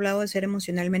nos ha hablado de ser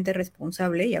emocionalmente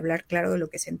responsable y hablar claro de lo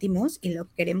que sentimos y lo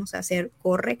que queremos hacer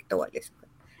correcto, ¿vale?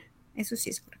 Eso sí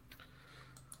es correcto.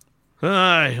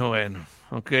 Ay, bueno.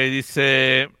 Ok,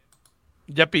 dice.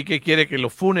 Ya Piqué quiere que lo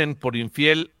funen por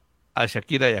infiel a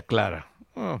Shakira y a Clara.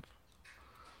 Oh.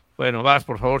 Bueno, vas,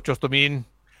 por favor, Chostomín.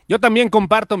 Yo también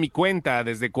comparto mi cuenta.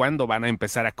 ¿Desde cuándo van a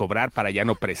empezar a cobrar para ya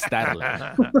no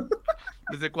prestarla?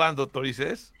 ¿Desde cuándo,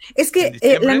 Torices? Es que ¿En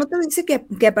diciembre? la nota dice que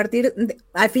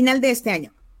al final de este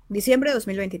año, diciembre de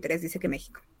 2023, dice que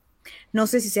México. No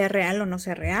sé si sea real o no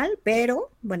sea real, pero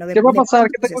bueno. ¿Qué va a pasar?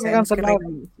 ¿Qué pues, tengo que sabemos cancelar?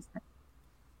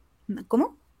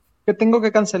 ¿Cómo? ¿Qué tengo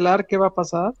que cancelar? ¿Qué va a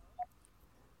pasar?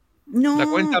 No, La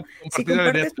cuenta si compartida de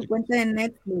compartes Netflix. tu cuenta de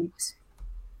Netflix.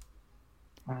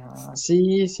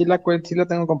 Sí la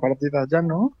tengo compartida, ¿ya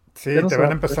no? Sí, Ya no te se van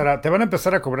va a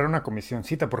empezar a cobrar una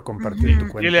comisioncita por compartir tu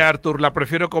cuenta. Dile a Artur, la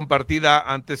prefiero compartida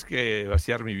antes que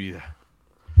vaciar mi vida.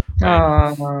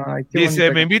 Ay, qué Dice,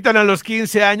 bonita. me invitan a los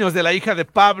 15 años de la hija de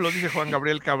Pablo, dice Juan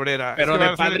Gabriel Cabrera. Pero Es que de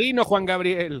van a ser padrino, Juan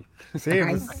Gabriel. Sí, Ay,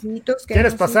 pues, sí, todos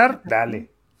 ¿quieres queremos pasar? ir. Dale.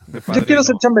 de Yo quiero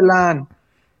ser padrino. chambelán.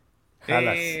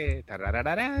 Jalas.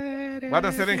 Van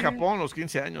a ser en Japón los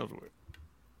 15 años, güey.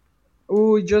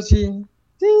 Uy, yo sí.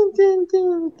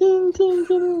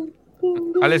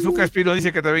 Alezuca Espino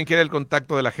dice que también quiere el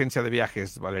contacto de la agencia de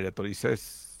viajes, Valeria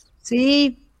Torices.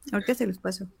 Sí, ahorita se los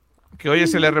paso. Que hoy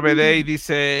es el RBD y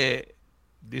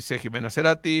dice Jimena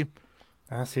Cerati.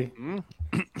 Ah, sí.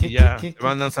 Y ya, te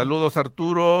mandan saludos,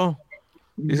 Arturo.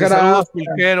 Dice, saludos,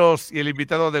 pulqueros. Y el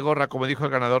invitado de gorra, como dijo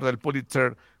el ganador del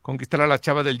Pulitzer, conquistar a la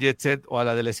chava del Jet Set o a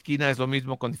la de la esquina es lo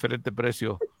mismo con diferente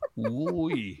precio.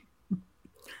 Uy.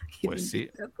 Pues sí.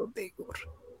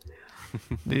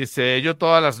 Dice, yo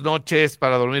todas las noches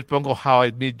para dormir pongo How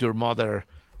I Met Your Mother.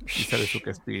 Dice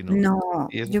Alezuca Espino. No,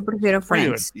 yo prefiero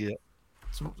Friends.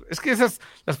 Es que esas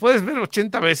las puedes ver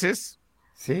 80 veces.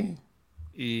 Sí.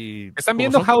 Y ¿Están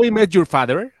viendo How I Met Your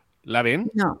Father? ¿La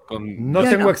ven? No. No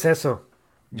tengo acceso.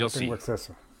 Yo no tengo sí.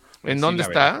 acceso. ¿En Sí, dónde la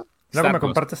está? Luego Star me Plus.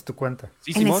 compartes tu cuenta.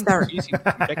 Sí, En Simón. Star. Sí, sí.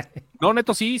 No,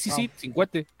 neto, sí,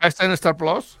 50. Ah, ¿está en Star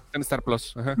Plus? Está en Star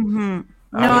Plus. Ajá. Ujú.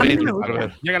 A No, a mí ver, no me a gusta.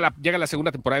 ver. Llega la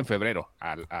segunda temporada en febrero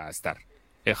a Star.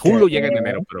 El Hulu llega en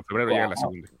enero, pero en febrero llega la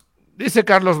segunda. Dice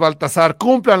Carlos Baltasar,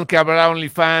 cumplan que habrá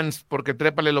OnlyFans, porque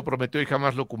Trépale lo prometió y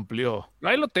jamás lo cumplió.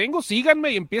 Ahí lo tengo,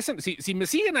 síganme y empiecen. Si me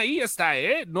siguen ahí, ya está,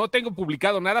 ¿eh? No tengo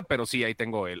publicado nada, pero sí, ahí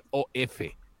tengo el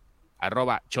OF,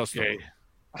 @chosto.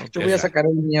 Yo voy a sacar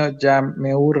el mío, ya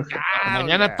me urge.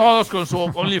 Mañana todos con su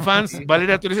OnlyFans.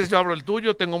 Valeria, tú dices, yo abro el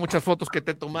tuyo, tengo muchas fotos que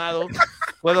te he tomado.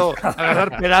 Puedo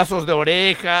agarrar pedazos de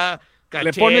oreja,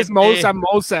 cachete. Le pones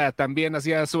Mousa también,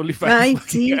 hacía su OnlyFans. Ay,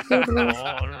 sí, qué horror.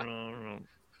 No.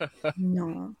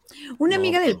 No. Una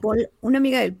amiga del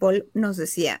Paul nos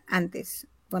decía antes,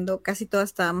 cuando casi todas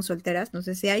estábamos solteras, nos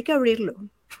decía, hay que abrirlo.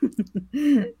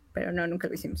 Pero no, nunca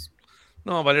lo hicimos.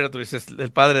 No, Valeria, tú dices,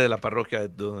 el padre de la parroquia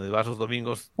donde vas los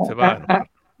domingos se va a enojar.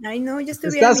 Ay, no, yo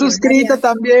estuviera Está suscrito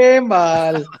también,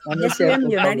 Val. No, no Ya es estuviera cierto,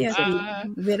 millonaria Pablo.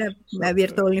 si hubiera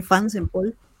abierto OnlyFans en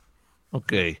Paul.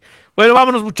 Ok. Bueno,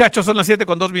 vámonos, muchachos. Son las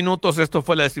 7:02. Esto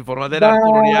fue La Desinformadera.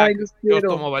 Arturo Uriac, los yo quiero.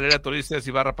 tomo Valeria Torices,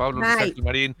 Ibarra, Pablo, Bye. Luis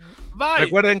Marín. Bye.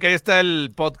 Recuerden que ahí está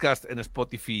el podcast en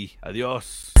Spotify.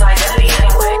 Adiós.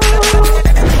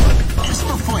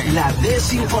 Esto fue La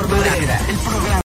Desinformadera, el programa